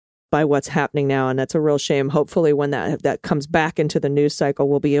overshadowed by what's happening now, and that's a real shame. Hopefully, when that comes back into the news cycle,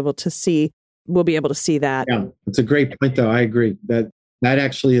 we'll be able to see that. Yeah, it's a great point, though. I agree that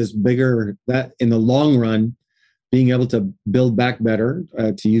actually is bigger. That in the long run, being able to build back better,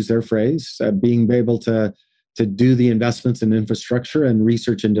 to use their phrase, being able to do the investments in infrastructure and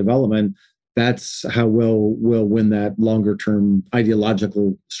research and development, that's how we'll win that longer term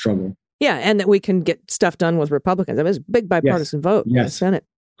ideological struggle. Yeah, and that we can get stuff done with Republicans. I mean, it's a big bipartisan vote in the Senate.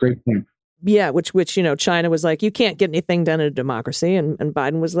 Great point. Yeah, which China was like, you can't get anything done in a democracy. And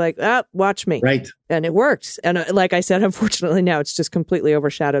Biden was like, watch me. Right. And it works. And like I said, unfortunately, now it's just completely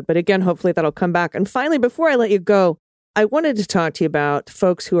overshadowed. But again, hopefully that'll come back. And finally, before I let you go, I wanted to talk to you about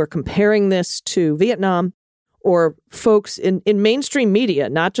folks who are comparing this to Vietnam, or folks in mainstream media,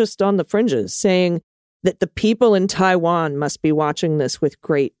 not just on the fringes, saying that the people in Taiwan must be watching this with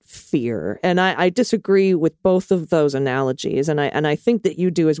great fear. And I disagree with both of those analogies. And I think that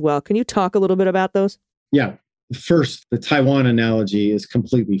you do as well. Can you talk a little bit about those? Yeah. First, the Taiwan analogy is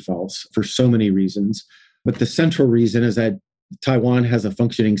completely false for so many reasons. But the central reason is that Taiwan has a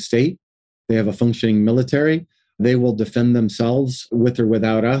functioning state. They have a functioning military. They will defend themselves with or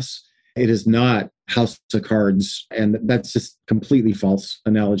without us. It is not house of cards. And that's just completely false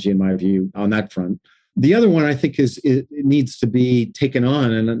analogy in my view on that front. The other one I think it needs to be taken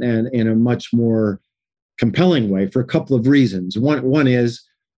on in a much more compelling way for a couple of reasons. One is,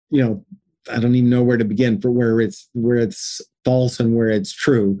 I don't even know where to begin for where it's false and where it's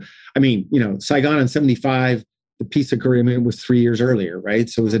true. I mean, Saigon in 1975, the peace agreement was 3 years earlier, right?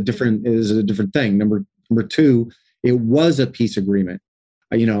 So it was a different thing. Number two, it was a peace agreement.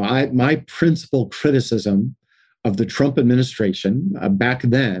 My principal criticism of the Trump administration back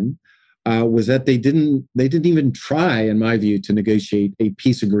then was that they didn't even try, in my view, to negotiate a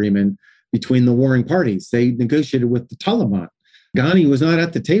peace agreement between the warring parties. They negotiated with the Taliban. Ghani was not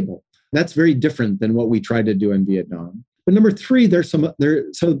at the table. That's very different than what we tried to do in Vietnam. But number three, so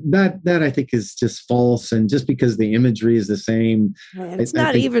that I think is just false. And just because the imagery is the same, it's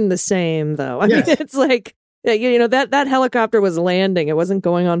not even the same though. I mean, it's like, that helicopter was landing. It wasn't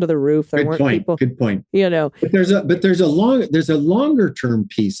going onto the roof. There weren't people. Good point. But there's a longer term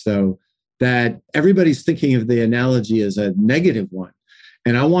piece though, that everybody's thinking of the analogy as a negative one.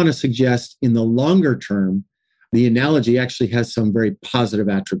 And I want to suggest in the longer term, the analogy actually has some very positive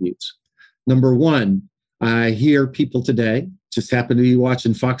attributes. Number one, I hear people today, just happened to be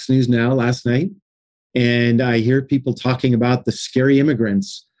watching Fox News Now last night, and I hear people talking about the scary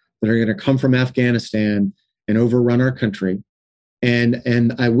immigrants that are going to come from Afghanistan and overrun our country.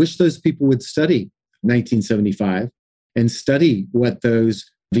 And I wish those people would study 1975 and study what those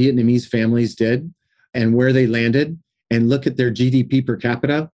Vietnamese families did and where they landed, and look at their GDP per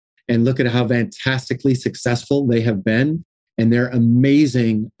capita and look at how fantastically successful they have been and their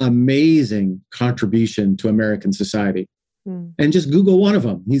amazing, amazing contribution to American society. And just Google one of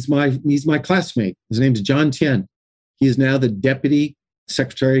them. He's my classmate. His name's John Tien. He is now the Deputy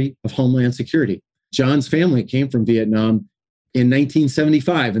Secretary of Homeland Security. John's family came from Vietnam in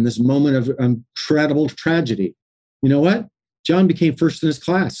 1975 in this moment of incredible tragedy. You know what? John became first in his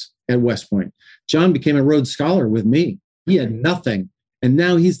class at West Point. John became a Rhodes Scholar with me. He had nothing. And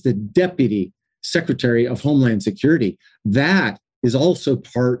now he's the Deputy Secretary of Homeland Security. That is also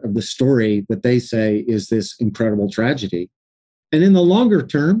part of the story that they say is this incredible tragedy. And in the longer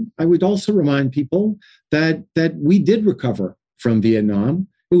term, I would also remind people that we did recover from Vietnam.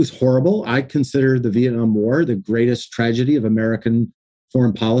 It was horrible. I consider the Vietnam War the greatest tragedy of American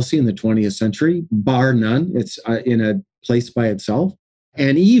foreign policy in the 20th century, bar none. It's in a place by itself.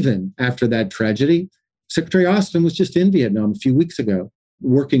 And even after that tragedy, Secretary Austin was just in Vietnam a few weeks ago,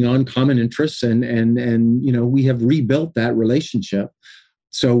 working on common interests, and we have rebuilt that relationship.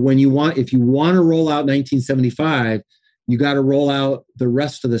 So if you want to roll out 1975, you got to roll out the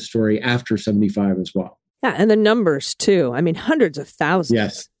rest of the story after 75 as well. Yeah, and the numbers too. I mean, hundreds of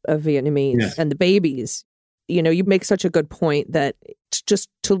thousands of Vietnamese and the babies. You make such a good point that just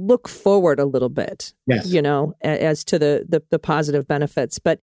to look forward a little bit, as to the positive benefits.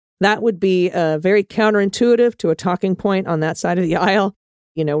 But that would be very counterintuitive to a talking point on that side of the aisle.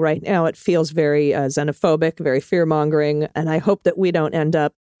 Right now it feels very xenophobic, very fear-mongering. And I hope that we don't end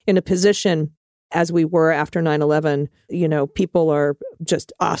up in a position as we were after 9/11, people are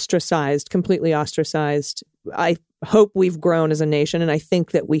just ostracized, completely ostracized. I hope we've grown as a nation, and I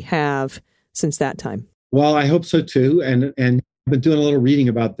think that we have since that time. Well, I hope so too. And I've been doing a little reading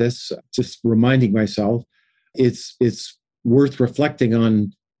about this, just reminding myself it's worth reflecting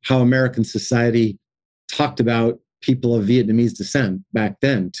on how American society talked about people of Vietnamese descent back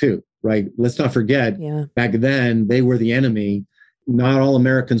then too, right? Let's not forget, back then they were the enemy. Not all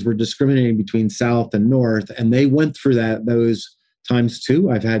Americans were discriminating between South and North, and they went through those times too.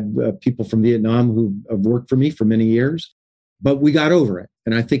 I've had people from Vietnam who have worked for me for many years, but we got over it.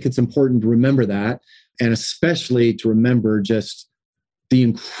 And I think it's important to remember that, and especially to remember just the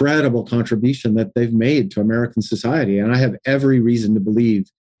incredible contribution that they've made to American society. And I have every reason to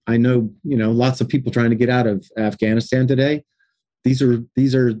believe, I know, lots of people trying to get out of Afghanistan today. These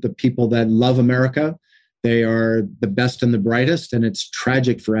are the people that love America. They are the best and the brightest, and it's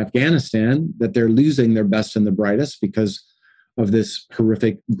tragic for Afghanistan that they're losing their best and the brightest because of this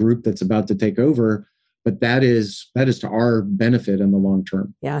horrific group that's about to take over. But that is to our benefit in the long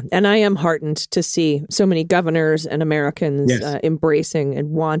term. Yeah, and I am heartened to see so many governors and Americans embracing and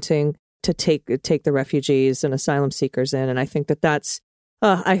wanting to take the refugees and asylum seekers in, and I think that's.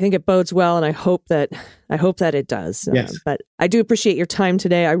 I think it bodes well, and I hope that it does. Yes. But I do appreciate your time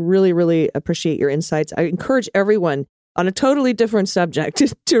today. I really, really appreciate your insights. I encourage everyone on a totally different subject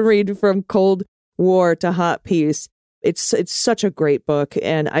to read From Cold War to Hot Peace. It's such a great book,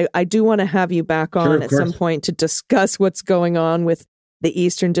 and I do want to have you back on at some point to discuss what's going on with the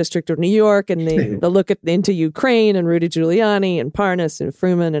Eastern District of New York and the look into Ukraine and Rudy Giuliani and Parnas and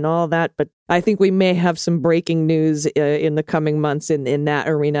Fruman and all that. But I think we may have some breaking news in the coming months in that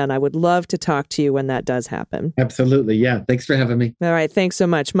arena. And I would love to talk to you when that does happen. Absolutely. Yeah. Thanks for having me. All right. Thanks so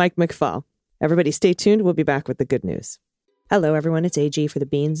much. Mike McFaul. Everybody stay tuned. We'll be back with the good news. Hello, everyone. It's AG for the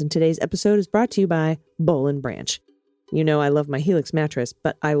Beans. And today's episode is brought to you by Boll & Branch. I love my Helix mattress,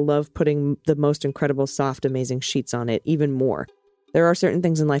 but I love putting the most incredible, soft, amazing sheets on it even more. There are certain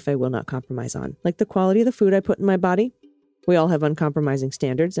things in life I will not compromise on, like the quality of the food I put in my body. We all have uncompromising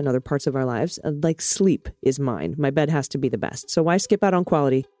standards in other parts of our lives, like sleep is mine. My bed has to be the best. So why skip out on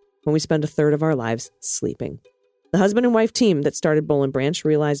quality when we spend a third of our lives sleeping? The husband and wife team that started Boll & Branch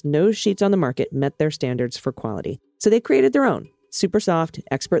realized no sheets on the market met their standards for quality. So they created their own, super soft,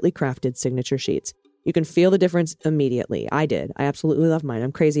 expertly crafted signature sheets. You can feel the difference immediately. I did. I absolutely love mine.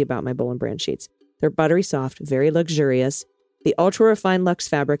 I'm crazy about my Boll & Branch sheets. They're buttery soft, very luxurious. The ultra-refined luxe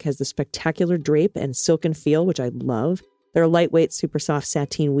fabric has the spectacular drape and silken feel, which I love. Their lightweight, super soft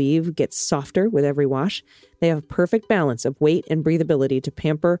sateen weave gets softer with every wash. They have a perfect balance of weight and breathability to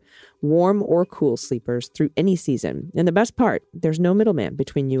pamper warm or cool sleepers through any season. And the best part, there's no middleman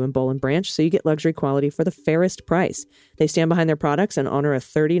between you and Boll & Branch, so you get luxury quality for the fairest price. They stand behind their products and honor a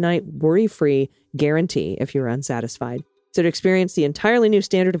 30-night worry-free guarantee if you're unsatisfied. So to experience the entirely new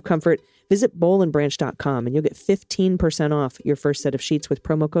standard of comfort, visit bollandbranch.com and you'll get 15% off your first set of sheets with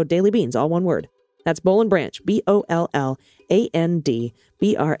promo code DailyBeans, all one word. That's Boll & Branch,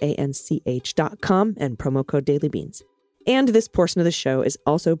 BOLLANDBRANCH.com and promo code DailyBeans. And this portion of the show is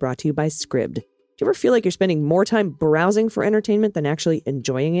also brought to you by Scribd. Do you ever feel like you're spending more time browsing for entertainment than actually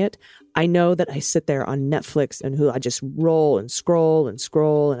enjoying it? I know that I sit there on Netflix and I just roll and scroll,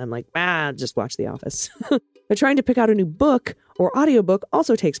 and I'm like, just watch The Office. But trying to pick out a new book or audiobook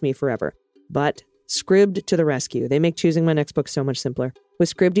also takes me forever. But Scribd to the rescue. They make choosing my next book so much simpler.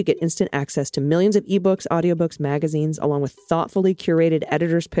 With Scribd, you get instant access to millions of ebooks, audiobooks, magazines, along with thoughtfully curated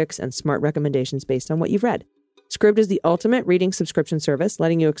editor's picks and smart recommendations based on what you've read. Scribd is the ultimate reading subscription service,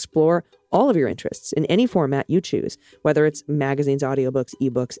 letting you explore all of your interests in any format you choose, whether it's magazines, audiobooks,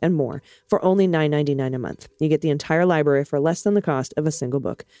 ebooks, and more, for only $9.99 a month. You get the entire library for less than the cost of a single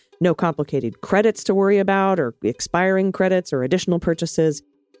book. No complicated credits to worry about, or expiring credits, or additional purchases.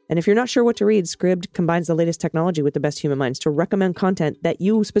 And if you're not sure what to read, Scribd combines the latest technology with the best human minds to recommend content that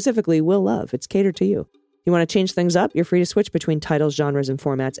you specifically will love. It's catered to you. You want to change things up? You're free to switch between titles, genres, and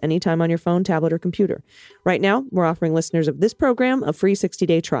formats anytime on your phone, tablet, or computer. Right now, we're offering listeners of this program a free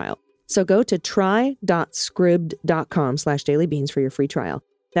 60-day trial. So go to try.scribd.com/dailybeans for your free trial.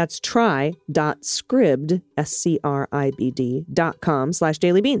 That's try.scribd,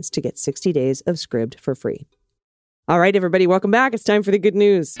 SCRIBD.com/dailybeans to get 60 days of Scribd for free. All right, everybody, welcome back. It's time for the good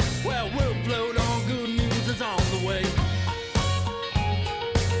news. Well, we'll float on, good news is on the way.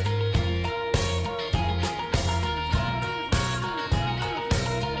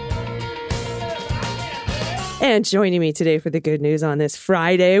 And joining me today for the good news on this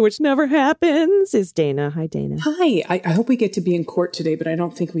Friday, which never happens, is Dana. Hi, Dana. Hi. I hope we get to be in court today, but I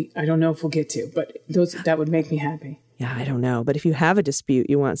don't know if we'll get to, but that would make me happy. Yeah, I don't know. But if you have a dispute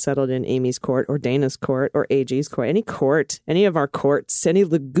you want settled in Amy's court or Dana's court or AG's court, any of our courts, any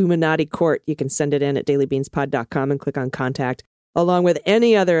Leguminati court, you can send it in at dailybeanspod.com and click on contact, along with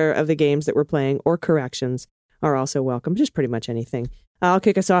any other of the games that we're playing, or corrections are also welcome. Just pretty much anything. I'll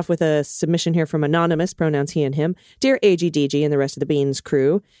kick us off with a submission here from Anonymous, pronouns he and him. Dear AGDG and the rest of the Beans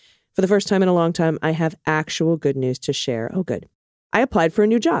crew, for the first time in a long time, I have actual good news to share. Oh, good. I applied for a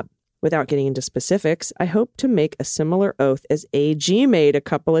new job. Without getting into specifics, I hope to make a similar oath as AG made a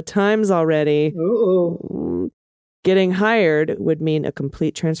couple of times already. Ooh. Getting hired would mean a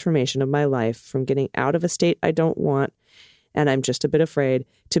complete transformation of my life from getting out of a state I don't want, and I'm just a bit afraid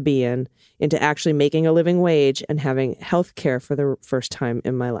to be in, into actually making a living wage and having health care for the first time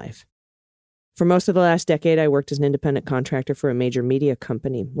in my life. For most of the last decade, I worked as an independent contractor for a major media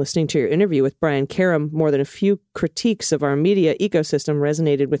company. Listening to your interview with Brian Karam, more than a few critiques of our media ecosystem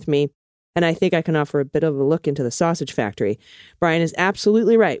resonated with me, and I think I can offer a bit of a look into the sausage factory. Brian is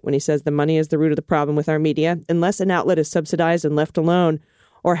absolutely right when he says the money is the root of the problem with our media. Unless an outlet is subsidized and left alone,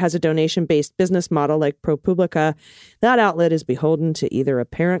 or has a donation-based business model like ProPublica, that outlet is beholden to either a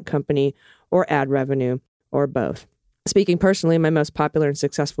parent company or ad revenue, or both. Speaking personally, my most popular and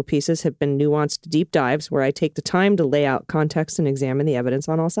successful pieces have been nuanced deep dives where I take the time to lay out context and examine the evidence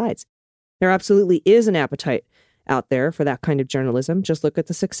on all sides. There absolutely is an appetite out there for that kind of journalism. Just look at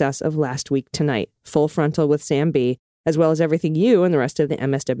the success of Last Week Tonight, Full Frontal with Sam B., as well as everything you and the rest of the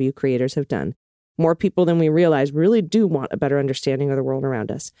MSW creators have done. More people than we realize really do want a better understanding of the world around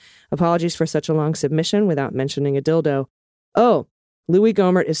us. Apologies for such a long submission without mentioning a dildo. Oh, Louis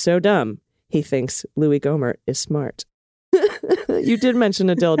Gohmert is so dumb. He thinks Louis Gohmert is smart. You did mention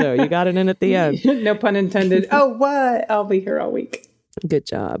a dildo. You got it in at the end. No pun intended. Oh, what? I'll be here all week. Good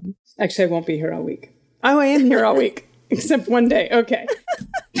job. Actually, I won't be here all week. Oh, I am here all week. Except one day. Okay.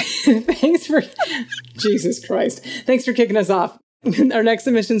 Thanks for... Jesus Christ. Thanks for kicking us off. Our next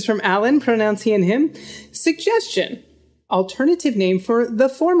submission's from Alan, pronouns he and him. Suggestion. Alternative name for the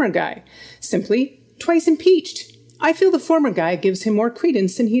former guy. Simply, twice impeached. I feel the former guy gives him more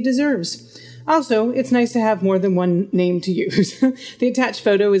credence than he deserves. Also, it's nice to have more than one name to use. The attached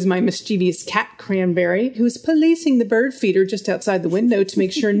photo is my mischievous cat Cranberry, who is policing the bird feeder just outside the window to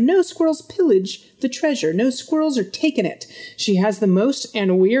make sure no squirrels pillage the treasure. No squirrels are taking it. She has the most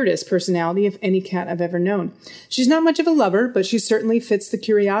and weirdest personality of any cat I've ever known. She's not much of a lover, but she certainly fits the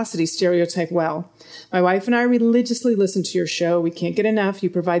curiosity stereotype well. My wife and I religiously listen to your show. We can't get enough. You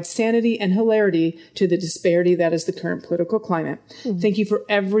provide sanity and hilarity to the disparity that is the current political climate. Thank you for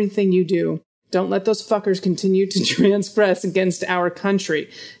everything you do. Don't let those fuckers continue to transgress against our country,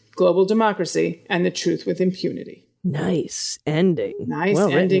 global democracy, and the truth with impunity. Nice ending. Nice well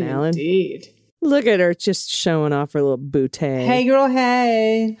ending, written, Alan. Indeed. Look at her just showing off her little bootay. Hey, girl,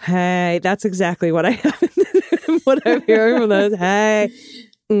 hey. Hey, that's exactly what I have. What I'm hearing from those. Hey,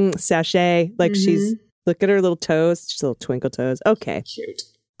 sachet. Like she's, look at her little toes. She's little twinkle toes. Okay. Cute.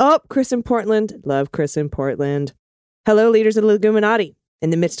 Oh, Chris in Portland. Love Chris in Portland. Hello, leaders of the Leguminati. In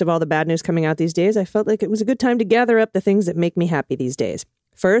the midst of all the bad news coming out these days, I felt like it was a good time to gather up the things that make me happy these days.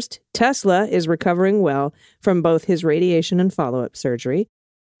 First, Tesla is recovering well from both his radiation and follow-up surgery.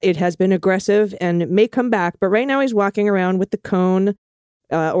 It has been aggressive and may come back, but right now he's walking around with the cone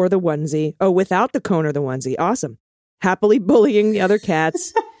or the onesie. Oh, without the cone or the onesie. Awesome. Happily bullying the other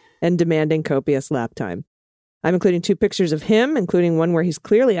cats and demanding copious lap time. I'm including 2 pictures of him, including one where he's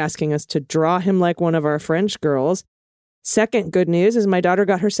clearly asking us to draw him like one of our French girls. Second good news is my daughter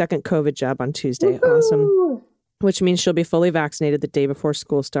got her second COVID jab on Tuesday. Woo-hoo! Awesome. Which means she'll be fully vaccinated the day before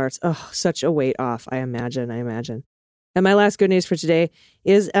school starts. Oh, such a weight off, I imagine. And my last good news for today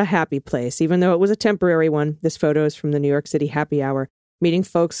is a happy place. Even though it was a temporary one, this photo is from the New York City happy hour. Meeting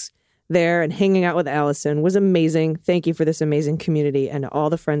folks there and hanging out with Allison was amazing. Thank you for this amazing community and all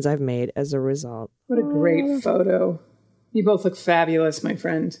the friends I've made as a result. What a great photo. You both look fabulous, my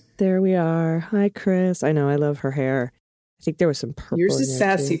friend. There we are. Hi, Chris. I know, I love her hair. I think there was some purple Yours in is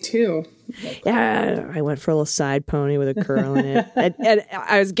there, sassy, too. Yeah, I went for a little side pony with a curl in it. And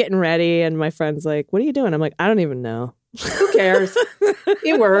I was getting ready, and my friend's like, what are you doing? I'm like, I don't even know. Who cares?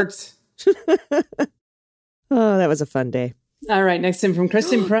 It worked. Oh, that was a fun day. All right, next in from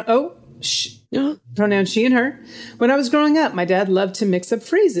Kristen. Pronoun she and her. When I was growing up, my dad loved to mix up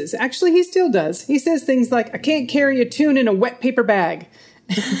phrases. Actually, he still does. He says things like, I can't carry a tune in a wet paper bag.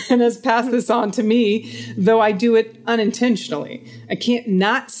 And has passed this on to me, though I do it unintentionally. I can't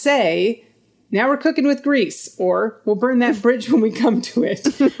not say, now we're cooking with grease, or we'll burn that bridge when we come to it,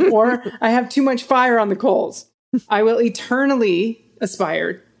 or I have too much fire on the coals. I will eternally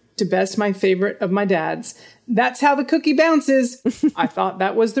aspire to best my favorite of my dad's. That's how the cookie bounces. I thought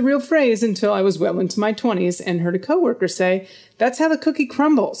that was the real phrase until I was well into my 20s and heard a coworker say, that's how the cookie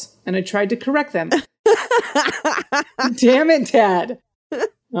crumbles. And I tried to correct them. Damn it, Dad.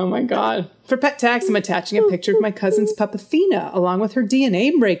 Oh my God. For pet tax, I'm attaching a picture of my cousin's pup Athena, along with her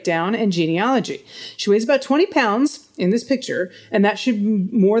DNA breakdown and genealogy. She weighs about 20 pounds in this picture, and that should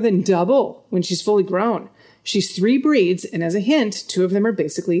more than double when she's fully grown. She's 3 breeds, and as a hint, 2 of them are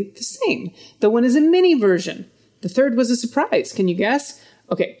basically the same. The one is a mini version. The third was a surprise. Can you guess?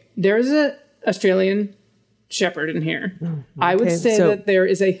 Okay, there is an Australian Shepherd in here. Okay, I would say that there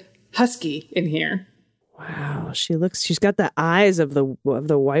is a Husky in here. Wow, she's got the eyes of the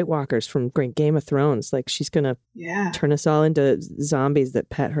White Walkers from Game of Thrones. Like she's going to turn us all into zombies that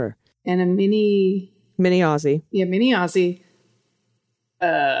pet her. And a mini Aussie. Yeah, mini Aussie.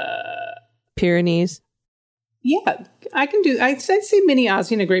 Pyrenees. Yeah, I'd say mini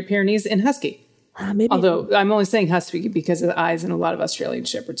Aussie and a Great Pyrenees and Husky. Maybe. Although I'm only saying Husky because of the eyes, and a lot of Australian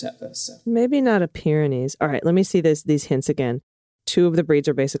Shepherds have those. So. Maybe not a Pyrenees. All right, let me see these hints again. 2 of the breeds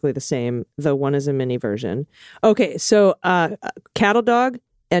are basically the same, though one is a mini version. Okay, so cattle dog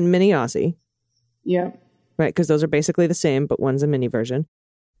and mini Aussie. Yeah. Right, because those are basically the same, but one's a mini version.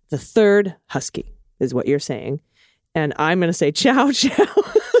 The third Husky is what you're saying. And I'm going to say chow chow.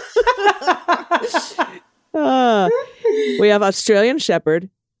 We have Australian Shepherd,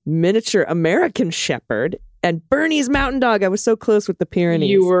 miniature American Shepherd, and Bernese Mountain Dog. I was so close with the Pyrenees.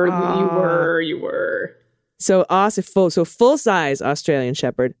 You were. So full size Australian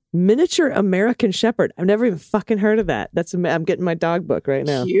Shepherd, miniature American Shepherd. I've never even fucking heard of that. I'm getting my dog book right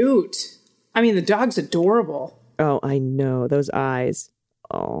now. Cute. I mean, the dog's adorable. Oh, I know. Those eyes.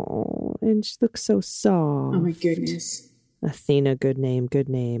 Oh, and she looks so soft. Oh my goodness. Athena, good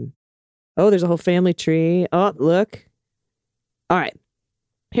name. Oh, there's a whole family tree. Oh, look. All right.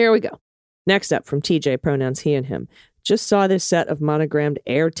 Here we go. Next up from TJ, pronouns he and him. Just saw this set of monogrammed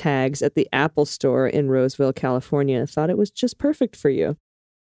air tags at the Apple store in Roseville, California, and thought it was just perfect for you.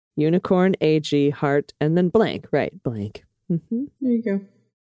 Unicorn, AG, heart, and then blank. Right, blank. Mm-hmm. There you go.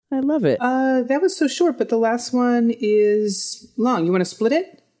 I love it. That was so short, but the last one is long. You want to split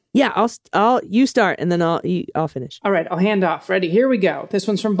it? Yeah, you start, and then I'll finish. All right, I'll hand off. Ready? Here we go. This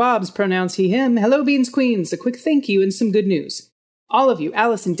one's from Bob's, pronouns he, him. Hello, Beans Queens. A quick thank you and some good news. All of you,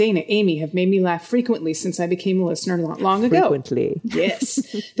 Allison, Dana, Amy, have made me laugh frequently since I became a listener long ago. Frequently.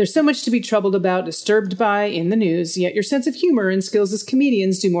 Yes. There's so much to be troubled about, disturbed by in the news, yet your sense of humor and skills as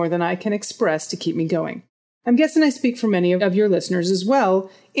comedians do more than I can express to keep me going. I'm guessing I speak for many of your listeners as well.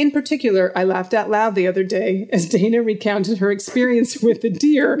 In particular, I laughed out loud the other day as Dana recounted her experience with the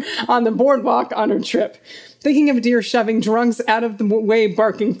deer on the boardwalk on her trip. Thinking of a deer shoving drunks out of the way,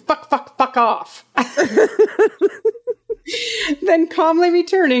 barking, fuck, fuck, fuck off. Then calmly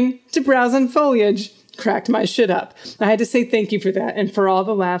returning to browse on foliage, cracked my shit up. I had to say thank you for that and for all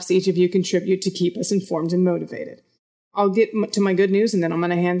the laughs each of you contribute to keep us informed and motivated. I'll get to my good news and then I'm going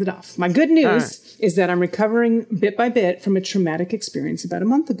to hand it off. My good news is that I'm recovering bit by bit from a traumatic experience about a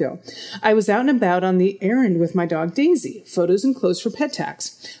month ago. I was out and about on the errand with my dog Daisy, photos enclosed for pet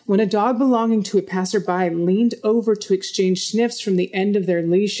tax, when a dog belonging to a passerby leaned over to exchange sniffs from the end of their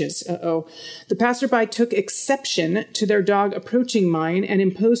leashes. The passerby took exception to their dog approaching mine and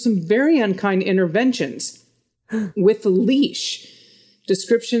imposed some very unkind interventions with the leash.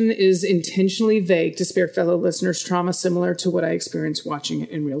 Description is intentionally vague to spare fellow listeners trauma similar to what I experienced watching it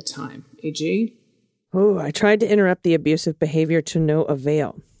in real time. AG? Oh, I tried to interrupt the abusive behavior to no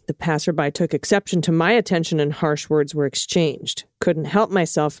avail. The passerby took exception to my attention and harsh words were exchanged. Couldn't help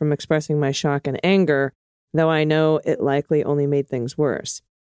myself from expressing my shock and anger, though I know it likely only made things worse.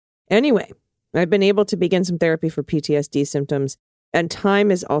 Anyway, I've been able to begin some therapy for PTSD symptoms, and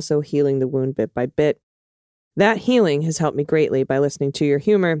time is also healing the wound bit by bit. That healing has helped me greatly by listening to your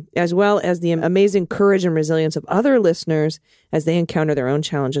humor, as well as the amazing courage and resilience of other listeners as they encounter their own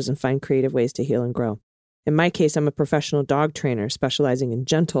challenges and find creative ways to heal and grow. In my case, I'm a professional dog trainer specializing in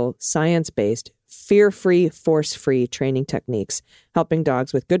gentle, science-based, fear-free, force-free training techniques, helping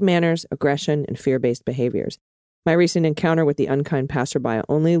dogs with good manners, aggression, and fear-based behaviors. My recent encounter with the unkind passerby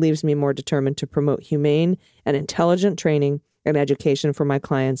only leaves me more determined to promote humane and intelligent training and education for my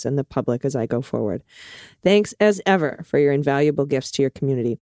clients and the public as I go forward. Thanks as ever for your invaluable gifts to your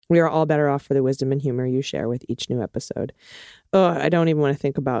community. We are all better off for the wisdom and humor you share with each new episode. Oh, I don't even want to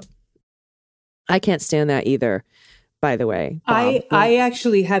think about. I can't stand that either, by the way. Bob. I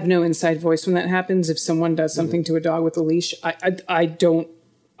actually have no inside voice when that happens. If someone does something to a dog with a leash, I don't.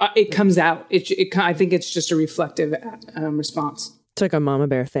 It comes out. I think it's just a reflective response. It's like a mama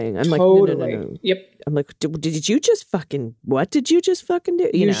bear thing. I'm Totally. like, no. Yep. I'm like, did you just fucking, what did you just fucking do?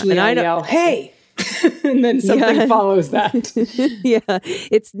 You Usually know, and I yell, hey, and then something follows that.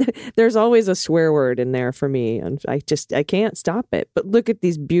 There's always a swear word in there for me. And I can't stop it. But look at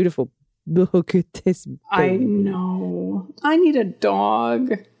this. I know. I need a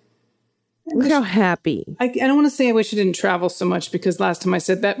dog. Look how happy. I don't want to say I wish I didn't travel so much because last time I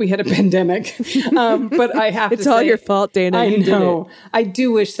said that we had a pandemic. But I have to say. It's all your fault, Dana. I You did know. it. I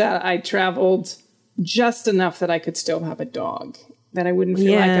do wish that I traveled just enough that I could still have a dog. That I wouldn't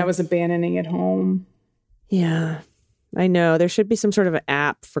feel like I was abandoning at home. Yeah. I know. There should be some sort of an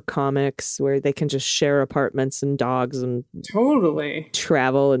app for comics where they can just share apartments and dogs and Totally.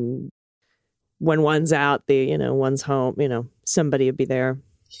 travel. And when one's out, one's home, somebody would be there.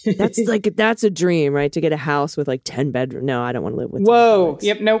 That's a dream, right? To get a house with like 10 bedrooms. No, I don't want to live with. Whoa.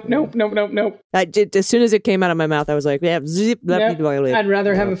 Yep. Nope. As soon as it came out of my mouth, I was like, yeah, zip. Nope. I'd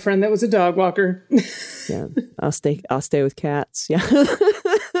rather have a friend that was a dog walker. Yeah. I'll stay with cats. Yeah.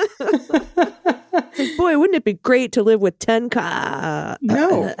 Like, boy, wouldn't it be great to live with 10 cats?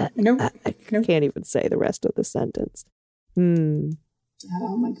 No. I can't even say the rest of the sentence.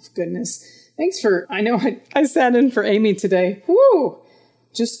 Oh my goodness. Thanks I know I sat in for Amy today. Woo!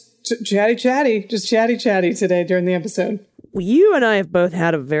 Just chatty today during the episode. You and I have both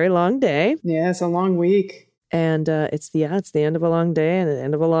had a very long day. Yeah, it's a long week. And it's the end of a long day and the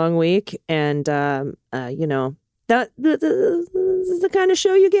end of a long week. And, this is the kind of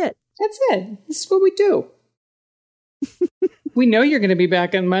show you get. That's it. This is what we do. We know you're going to be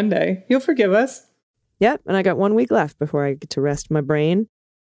back on Monday. You'll forgive us. Yep. And I got 1 week left before I get to rest my brain.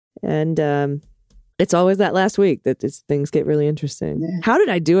 And it's always that last week that things get really interesting. Yeah. How did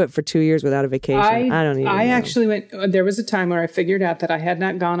I do it for 2 years without a vacation? I don't even know. Actually there was a time where I figured out that I had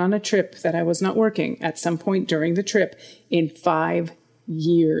not gone on a trip, that I was not working at some point during the trip in 5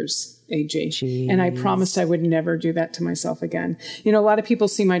 years. AJ. Jeez. And I promised I would never do that to myself again. A lot of people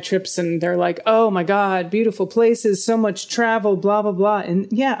see my trips and they're like, oh my God, beautiful places, so much travel, blah, blah, blah. And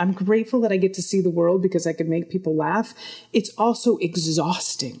yeah, I'm grateful that I get to see the world because I could make people laugh. It's also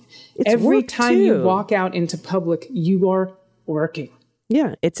exhausting. Every time you walk out into public, you are working.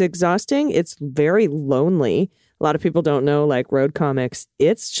 Yeah, it's exhausting. It's very lonely. A lot of people don't know, like road comics.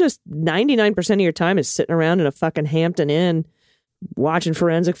 It's just 99% of your time is sitting around in a fucking Hampton Inn watching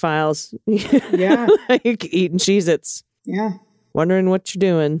Forensic Files. Yeah. Like eating Cheez-Its. Yeah. Wondering what you're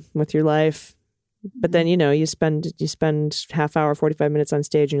doing with your life. But then, you spend half hour, 45 minutes on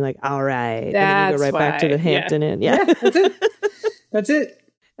stage and you're like, all right. Then you go right back to the Hampton Inn. Yeah. That's it. That's it.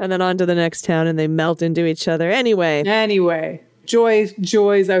 And then on to the next town and they melt into each other. Anyway. Joys.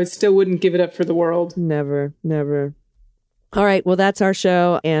 I still wouldn't give it up for the world. Never. All right. Well, that's our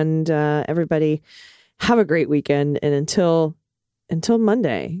show. And everybody have a great weekend. And until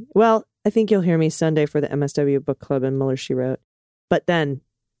Monday. Well, I think you'll hear me Sunday for the MSW Book Club and Muller, She Wrote. But then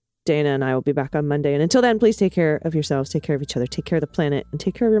Dana and I will be back on Monday. And until then, please take care of yourselves, take care of each other, take care of the planet, and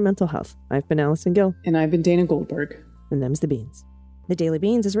take care of your mental health. I've been Allison Gill. And I've been Dana Goldberg. And them's the beans. The Daily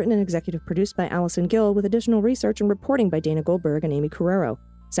Beans is written and executive produced by Allison Gill with additional research and reporting by Dana Goldberg and Amy Carrero.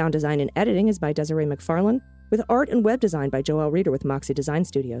 Sound design and editing is by Desiree McFarlane, with art and web design by Joelle Reeder with Moxie Design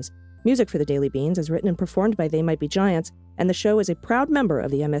Studios. Music for The Daily Beans is written and performed by They Might Be Giants, and the show is a proud member of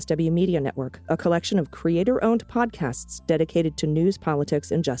the MSW Media Network, a collection of creator-owned podcasts dedicated to news,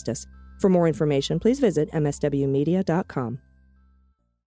 politics, and justice. For more information, please visit mswmedia.com.